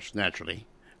 of course, naturally,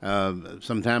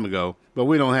 some time ago, but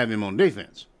we don't have him on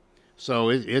defense, so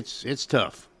it's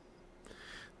tough.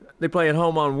 They play at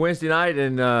home on Wednesday night,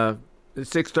 and at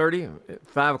 6:30,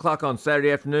 5 o'clock on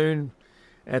Saturday afternoon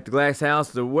at the Glass House.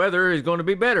 The weather is going to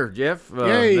be better, Jeff,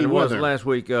 than it was last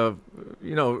week.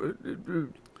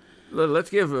 Let's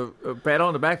give a pat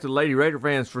on the back to the Lady Raider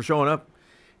fans for showing up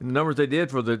in the numbers they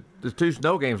did for the 2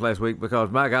 snow games last week,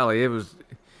 because, my golly,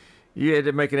 you had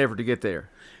to make an effort to get there.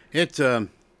 It's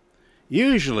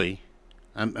usually,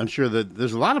 I'm sure that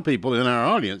there's a lot of people in our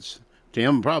audience,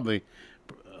 Tim, probably,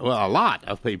 well, a lot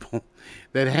of people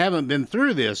that haven't been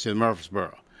through this in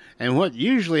Murfreesboro. And what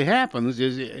usually happens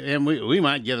is, and we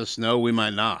might get a snow, we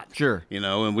might not. Sure.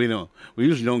 And we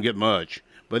usually don't get much.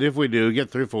 But if we do get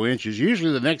 3 or 4 inches,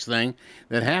 usually the next thing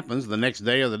that happens the next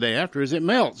day or the day after is it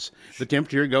melts. The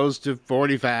temperature goes to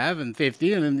 45 and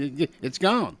 50, and it's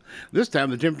gone. This time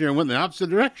the temperature went in the opposite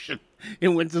direction. It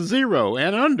went to 0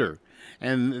 and under.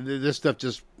 And this stuff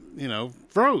just,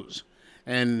 froze.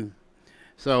 And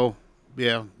so,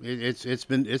 yeah, it's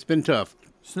been tough.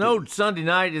 Snowed Sunday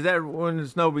night. Is that when the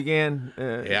snow began?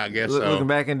 Yeah, I guess so. Looking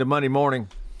back into Monday morning.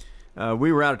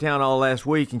 We were out of town all last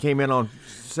week and came in on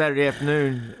Saturday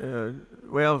afternoon,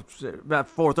 about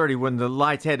 4:30 when the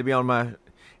lights had to be on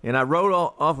and I rode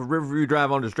off of Riverview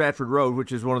Drive onto Stratford Road,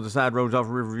 which is one of the side roads off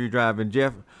of Riverview Drive. And,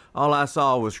 Jeff, all I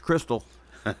saw was crystal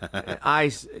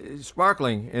ice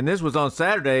sparkling. And this was on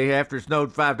Saturday after it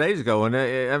snowed 5 days ago. And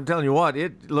I'm telling you what,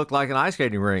 it looked like an ice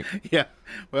skating rink. Yeah.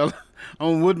 Well,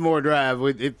 on Woodmore Drive,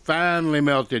 it finally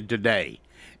melted today.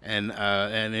 And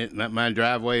my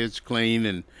driveway is clean,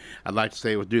 and I'd like to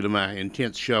say it was due to my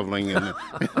intense shoveling, and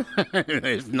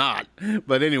it's not.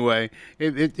 But anyway,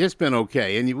 it's been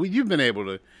okay, and you've been able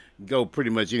to go pretty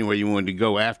much anywhere you wanted to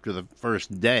go after the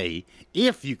first day,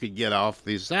 if you could get off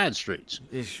these side streets.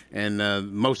 Ish. And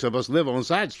most of us live on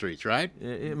side streets, right?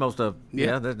 Most of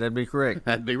yeah, that'd be correct.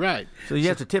 That'd be right. So you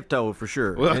have to tiptoe for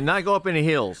sure, well, and not go up any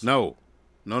hills. No,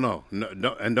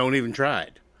 and don't even try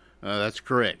it. That's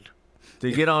correct.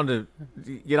 To get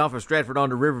off of Stratford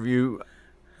onto Riverview,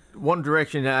 one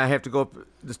direction I have to go up.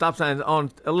 The stop sign's on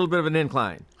a little bit of an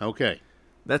incline. Okay.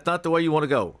 That's not the way you want to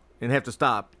go and have to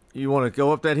stop. You want to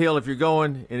go up that hill if you're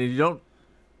going, and if you don't,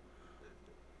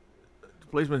 the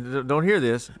policemen don't hear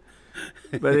this,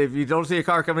 but if you don't see a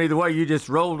car coming either way, you just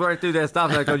roll right through that stop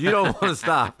sign because you don't want to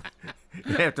stop.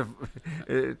 You have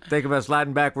to think about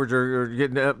sliding backwards or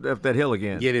getting up that hill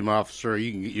again. Get him, officer.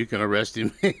 You can arrest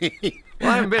him. Well,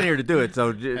 I haven't been here to do it,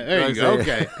 so there you go.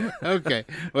 Okay.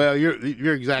 Well,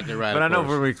 you're exactly right. But I know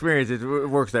from experience it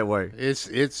works that way.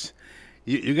 It's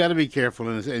you got to be careful,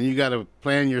 and you got to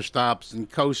plan your stops and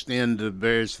coast into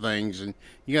various things, and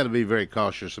you got to be very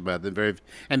cautious about that.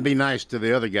 And be nice to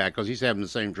the other guy because he's having the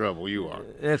same trouble you are.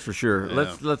 That's for sure.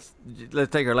 Yeah. Let's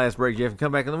take our last break, Jeff, and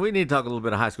come back, and we need to talk a little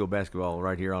bit of high school basketball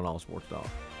right here on All Sports Talk.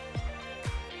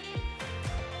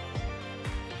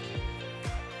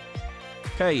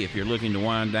 Hey, if you're looking to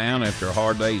wind down after a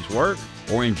hard day's work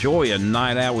or enjoy a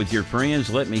night out with your friends,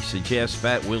 let me suggest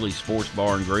Fat Willie's Sports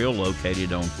Bar and Grill,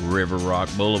 located on River Rock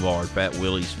Boulevard. Fat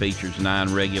Willie's features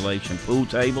 9 regulation pool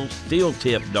tables, steel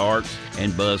tip darts,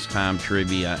 and buzz time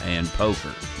trivia and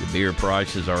poker. The beer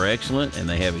prices are excellent, and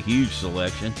they have a huge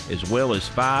selection, as well as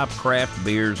 5 craft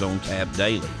beers on tap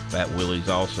daily. Fat Willie's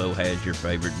also has your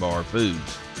favorite bar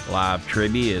foods. Live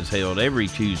trivia is held every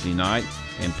Tuesday night,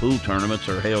 and pool tournaments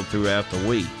are held throughout the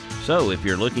week. So if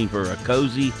you're looking for a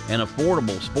cozy and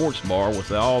affordable sports bar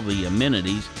with all the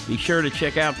amenities, be sure to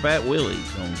check out Fat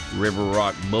Willie's on River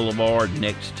Rock Boulevard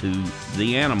next to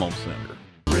the Animal Center.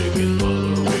 Rick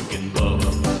and Bubba.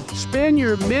 Spend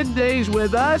your middays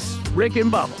with us, Rick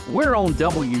and Bubba. We're on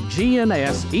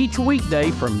WGNS each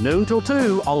weekday from noon till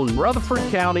 2 on Rutherford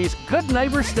County's Good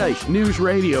Neighbor Station. News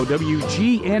Radio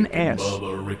WGNS.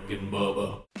 Bubba, Rick and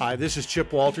Bubba. Hi, this is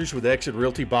Chip Walters with Exit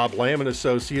Realty Bob Lamb &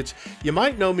 Associates. You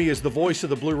might know me as the voice of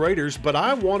the Blue Raiders, but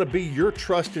I want to be your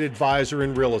trusted advisor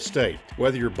in real estate.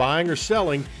 Whether you're buying or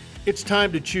selling, it's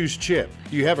time to choose Chip.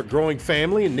 Do you have a growing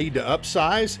family and need to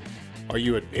upsize? Are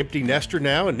you an empty nester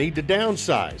now and need to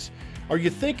downsize? Are you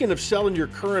thinking of selling your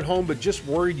current home but just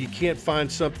worried you can't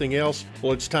find something else?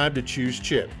 Well, it's time to choose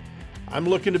Chip. I'm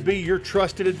looking to be your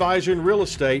trusted advisor in real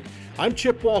estate. I'm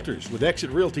Chip Walters with Exit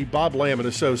Realty Bob Lamb &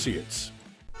 Associates.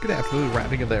 Good afternoon.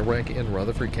 Wrapping up that wreck in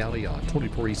Rutherford County on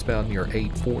 24 eastbound near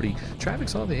 840.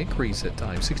 Traffic's on the increase at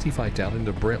times. 65 down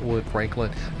into Brentwood, Franklin.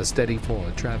 A steady flow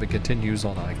of traffic continues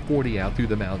on I-40 out through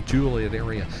the Mount Juliet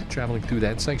area. Traveling through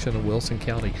that section of Wilson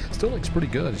County still looks pretty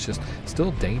good. It's just still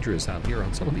dangerous out here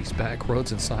on some of these back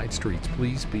roads and side streets.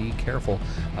 Please be careful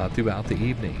throughout the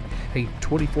evening. Hey,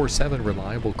 24/7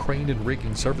 reliable crane and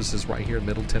rigging services right here in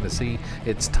Middle Tennessee.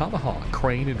 It's Tomahawk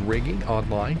Crane and Rigging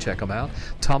online. Check them out.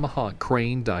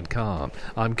 TomahawkCrane.com.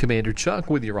 I'm Commander Chuck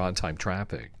with your on-time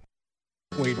traffic. 24/7 reliable crane and rigging services right here in Middle Tennessee. It's Tomahawk Crane and Rigging online. Check them out. TomahawkCrane.com. I'm Commander Chuck with your on-time traffic. 24/7 reliable crane and rigging services right here in Middle Tennessee. It's Tomahawk Crane and Rigging online. Check them out. TomahawkCrane.com. I'm Commander Chuck with your on-time traffic.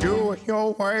 We do it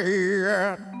your way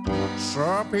at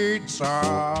Sir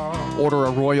Pizza. Order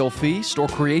a royal feast or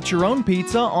create your own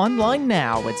pizza online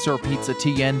now at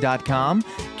sirpizzatn.com.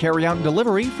 Carry out and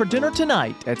delivery for dinner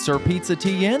tonight at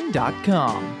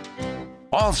sirpizzatn.com.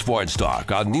 All Sports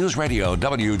Talk on News Radio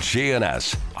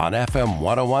WGNS on FM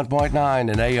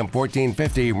 101.9 and AM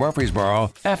 1450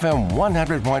 Murfreesboro, FM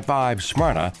 100.5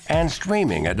 Smyrna, and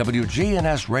streaming at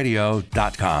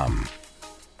WGNSradio.com.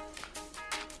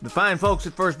 The fine folks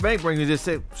at First Bank bring you this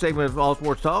segment of All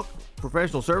Sports Talk.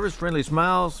 Professional service, friendly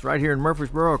smiles, right here in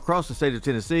Murfreesboro, across the state of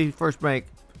Tennessee. First Bank,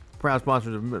 proud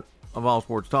sponsors of All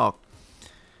Sports Talk.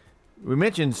 We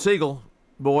mentioned Siegel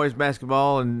boys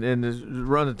basketball and the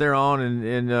run that they're on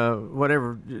and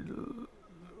whatever.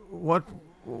 What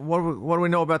do we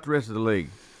know about the rest of the league?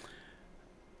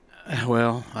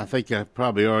 Well, I think I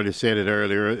probably already said it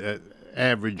earlier.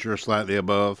 Average or slightly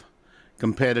above,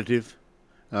 competitive.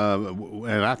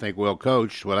 And I think well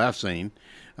coached, what I've seen,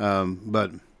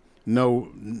 but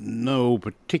no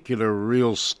particular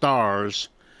real stars.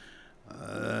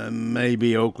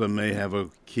 Maybe Oakland may have a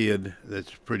kid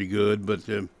that's pretty good, but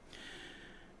they're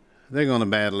going to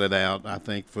battle it out, I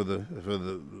think, for the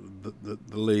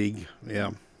league.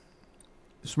 Yeah.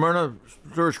 Smyrna,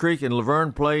 Stewart's Creek, and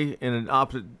Laverne play in an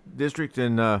opposite district,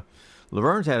 and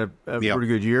Laverne's had a pretty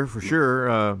good year for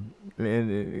sure.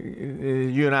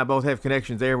 And you and I both have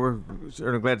connections there. We're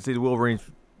certainly glad to see the Wolverines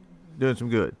doing some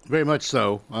good. Very much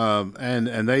so,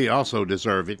 and they also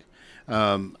deserve it.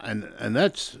 And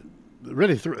that's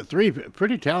really three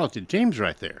pretty talented teams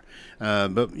right there.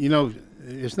 But you know,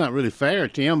 it's not really fair,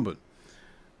 Tim. But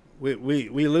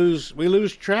we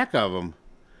lose track of them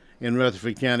in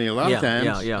Rutherford County a lot of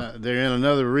times. They're in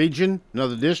another region,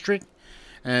 another district.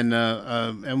 And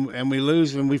we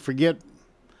lose and we forget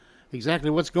exactly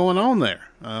what's going on there.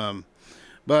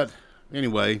 But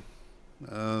anyway,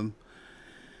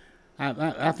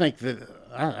 I think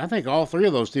all three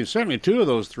of those teams, certainly two of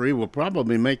those three, will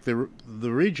probably make the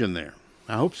region there.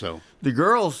 I hope so. The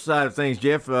girls' side of things,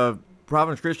 Jeff,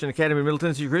 Providence Christian Academy, Middle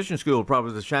Tennessee Christian School,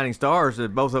 probably the shining stars.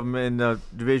 Both of them in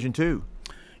Division II.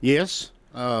 Yes,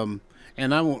 and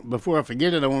before I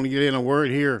forget it, I want to get in a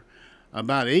word here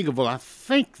about Eagleville. I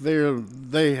think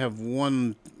they have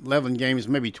won 11 games,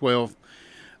 maybe 12.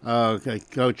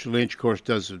 Coach Lynch, of course,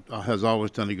 has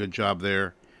always done a good job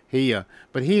there.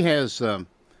 But he has, maybe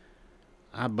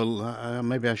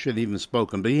I shouldn't even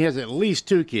spoken, but he has at least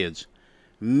two kids,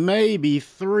 maybe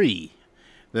three,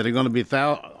 that are going to be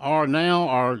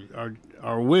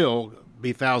or will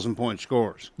be 1,000-point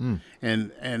scorers,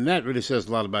 and that really says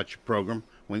a lot about your program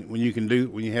when you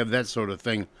have that sort of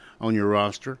thing on your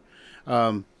roster.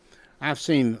 I've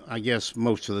seen, I guess,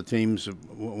 most of the teams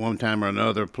one time or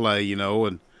another play, you know,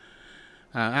 and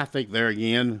I think there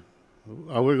again,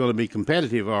 we're going to be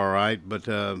competitive, all right, but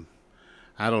I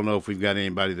don't know if we've got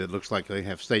anybody that looks like they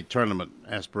have state tournament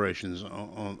aspirations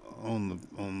on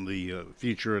the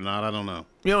future or not. I don't know.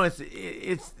 You know, it's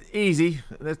easy.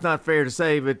 That's not fair to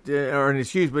say, but or an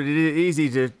excuse, but it is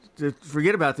easy to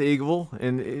forget about the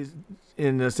Eagleville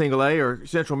in the Single A or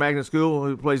Central Magnet School,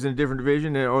 who plays in a different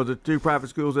division, or the two private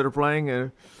schools that are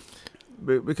playing,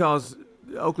 because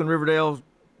Oakland, Riverdale,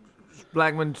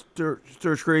 Blackman,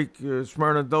 Stewart's Creek,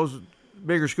 Smyrna, those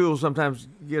bigger schools sometimes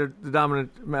get the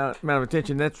dominant amount of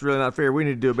attention. That's really not fair. We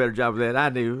need to do a better job of that.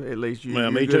 I do, at least.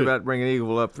 You're good about bringing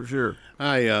Eagleville up for sure.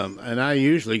 I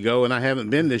usually go, and I haven't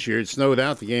been this year. It snowed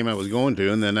out the game I was going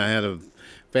to, and then I had a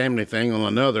family thing on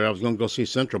another. I was going to go see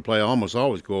Central play. I almost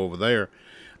always go over there.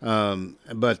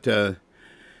 But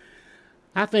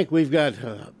I think we've got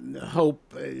hope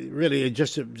really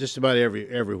just about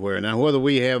everywhere. Now, whether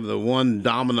we have the one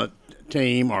dominant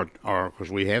team or of course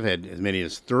we have had as many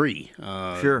as three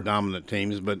dominant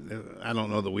teams, but I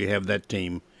don't know that we have that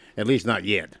team, at least not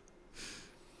yet.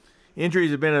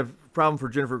 Injuries have been a problem for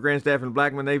Jennifer Grandstaff and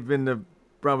Blackman. They've been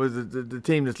probably the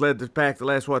team that's led the pack the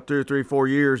last 2 or 3, 4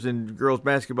 years in girls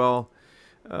basketball.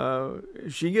 She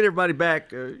can get everybody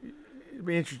back. It'd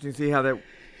be interesting to see how that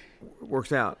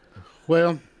works out.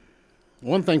 Well,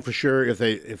 one thing for sure, if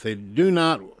they do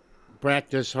not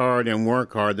practice hard and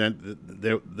work hard, then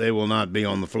they will not be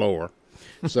on the floor.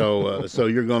 So so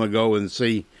you're going to go and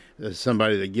see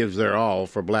somebody that gives their all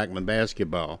for Blackman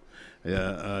basketball.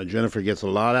 Jennifer gets a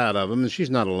lot out of them, and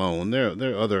she's not alone. There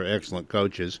are other excellent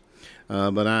coaches,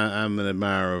 but I'm an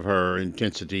admirer of her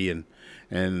intensity and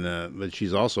but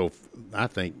she's also, I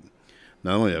think,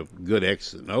 not only a good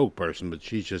X and O person, but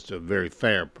she's just a very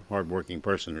fair, hardworking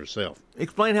person herself.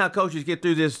 Explain how coaches get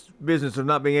through this business of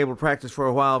not being able to practice for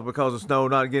a while because of snow,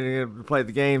 not getting able to play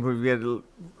the games. We've got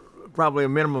probably a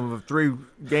minimum of 3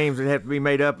 games that have to be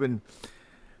made up, and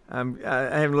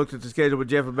I haven't looked at the schedule, but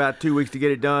Jeff, about 2 weeks to get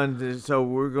it done. So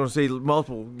we're going to see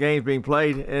multiple games being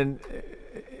played, and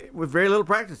with very little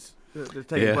practice that's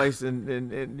taking place,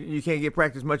 and you can't get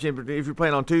practice much in. If you're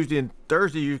playing on Tuesday and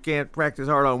Thursday, you can't practice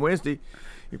hard on Wednesday.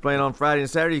 You're playing on Friday and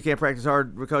Saturday, you can't practice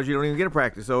hard because you don't even get a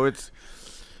practice. So it's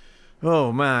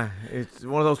one of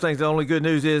those things. The only good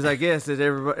news is, I guess, that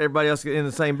everybody else is in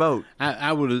the same boat.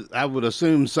 I would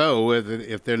assume so.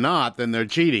 If they're not, then they're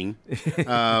cheating,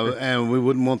 and we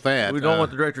wouldn't want that. We don't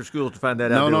want the director of schools to find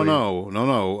that out.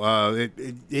 No.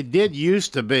 It did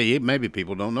used to be. Maybe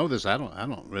people don't know this. I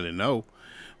don't really know,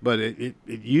 but it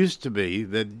used to be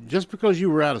that just because you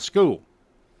were out of school,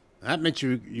 that meant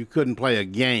you couldn't play a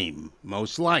game,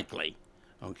 most likely.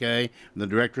 Okay, and the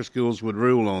director of schools would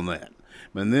rule on that.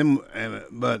 But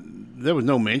there was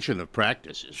no mention of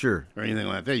practices, or anything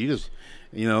like that. You just,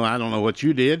 I don't know what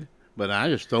you did, but I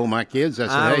just told my kids. I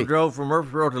said, I drove from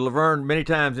Murfreesboro to Laverne many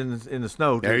times in the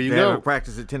snow. There you go. Have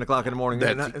practice at 10 o'clock in the morning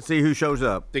and see who shows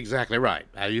up. Exactly right.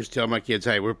 I used to tell my kids,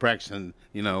 hey, we're practicing,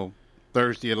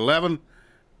 Thursday at 11.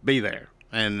 Be there,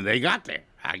 and they got there.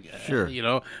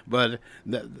 But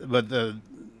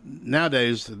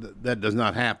nowadays that does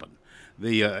not happen.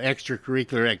 The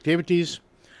extracurricular activities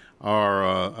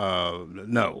are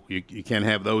no, you can't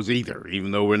have those either.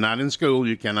 Even though we're not in school,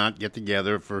 you cannot get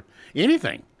together for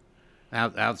anything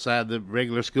outside the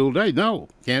regular school day. No,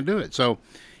 can't do it. So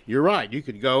you're right. You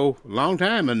could go a long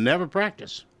time and never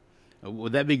practice.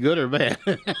 Would that be good or bad?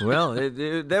 Well,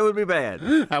 that would be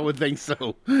bad. I would think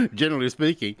so, generally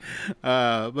speaking.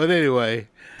 But anyway,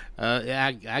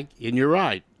 and you're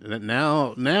right.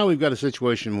 Now we've got a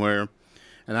situation where,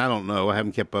 and I don't know, I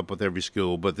haven't kept up with every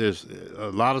school, but there's a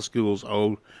lot of schools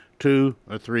owe 2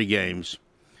 or 3 games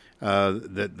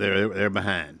that they're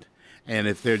behind. And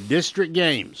if they're district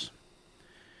games,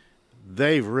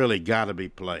 they've really got to be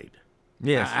played.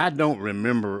 Yes. I don't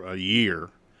remember a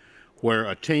year where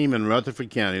a team in Rutherford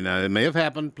County, now it may have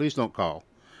happened, please don't call,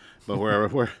 but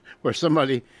where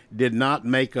somebody did not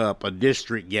make up a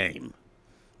district game,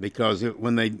 because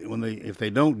if they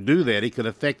don't do that, it could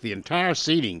affect the entire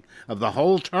seeding of the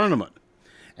whole tournament.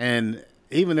 And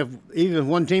even if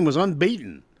one team was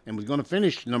unbeaten and was going to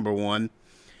finish number 1,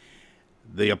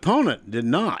 the opponent did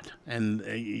not, and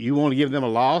you want to give them a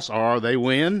loss or they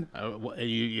win,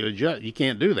 you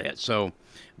can't do that. So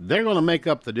they're going to make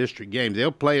up the district games.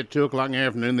 They'll play at 2 o'clock in the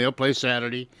afternoon. They'll play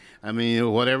Saturday. I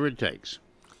mean, whatever it takes.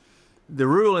 The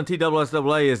rule in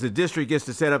TSSAA is the district gets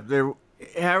to set up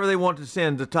however they want to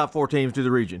send the top 4 teams to the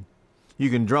region.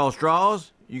 You can draw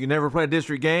straws. You can never play a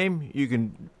district game. You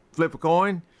can flip a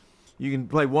coin. You can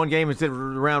play one game instead of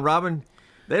round robin.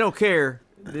 They don't care.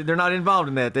 They're not involved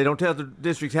in that. They don't tell the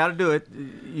districts how to do it.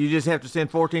 You just have to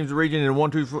send 4 teams to the region in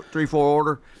 1, 2, 3, 4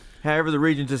 order. However the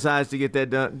region decides to get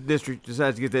that done, district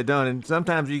decides to get that done. And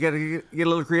sometimes you got to get a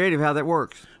little creative how that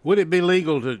works. Would it be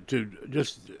legal to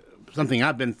just something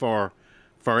I've been for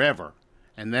forever,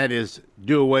 and that is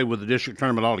do away with the district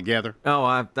tournament altogether? Oh,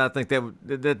 I think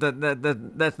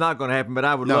that's not going to happen, but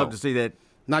I would love to see that.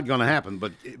 Not going to happen,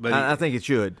 but I think it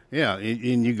should. Yeah,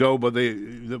 and you go by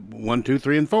the 1, 2,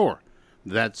 3, and 4.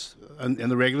 That's in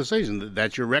the regular season.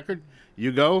 That's your record.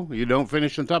 You go. You don't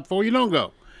finish in the top 4. You don't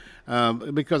go.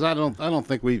 Because I don't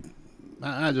think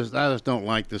I just don't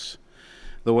like this,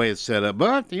 the way it's set up.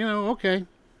 But okay.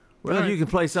 Well, you can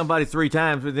play somebody 3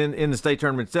 times in the state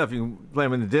tournament itself. You can play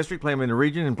them in the district, play them in the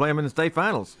region, and play them in the state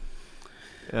finals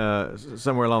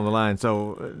somewhere along the line.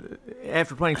 So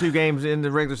after playing 2 games in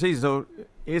the regular season, so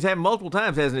it's happened multiple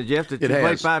times, hasn't it, Jeff? That you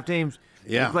played 5 teams.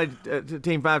 Yeah. You played a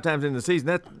team 5 times in the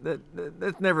season.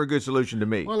 That's never a good solution to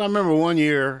me. Well, I remember one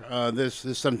year, this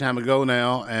some time ago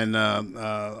now, and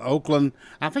Oakland,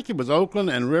 I think it was Oakland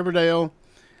and Riverdale,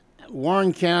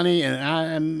 Warren County, and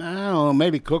I don't know,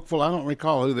 maybe Cookeville. I don't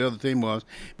recall who the other team was.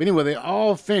 But anyway, they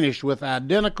all finished with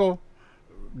identical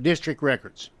district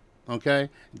records,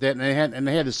 okay? They had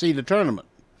to seed the tournament.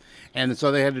 And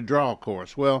so they had to draw, of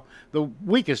course. Well, the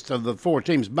weakest of the 4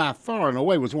 teams by far and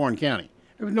away was Warren County.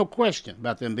 There was no question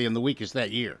about them being the weakest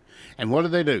that year. And what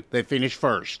do? They finish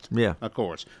first. Yeah. Of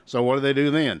course. So what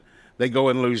do then? They go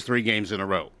and lose 3 games in a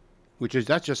row,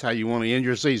 that's just how you want to end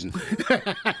your season.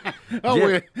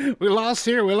 We lost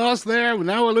here, we lost there,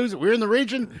 now we lose it. We're in the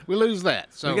region, we lose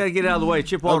that. So we got to get out of the way.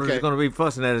 Chip Walters is going to be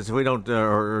fussing at us if we don't,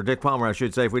 or Dick Palmer, I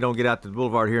should say, if we don't get out to the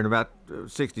boulevard here in about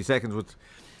 60 seconds with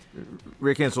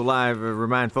Rick Insell Live.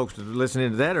 Remind folks to listen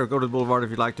into that or go to the boulevard if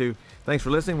you'd like to. Thanks for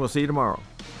listening. We'll see you tomorrow.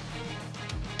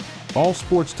 All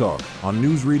Sports Talk on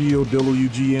News Radio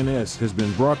WGNS has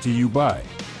been brought to you by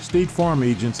State Farm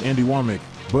agents Andy Womack,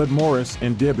 Bud Morris,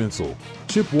 and Deb Insell.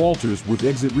 Chip Walters with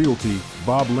Exit Realty,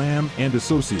 Bob Lamb and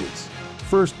Associates.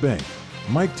 First Bank,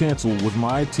 Mike Tansel with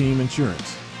My Team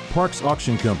Insurance, Parks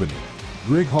Auction Company,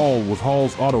 Greg Hall with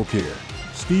Hall's Auto Care,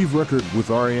 Steve Ruckert with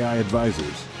RAI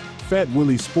Advisors, Fat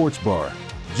Willie Sports Bar,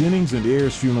 Jennings and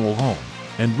Ayers Funeral Home,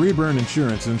 and Rayburn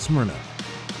Insurance in Smyrna.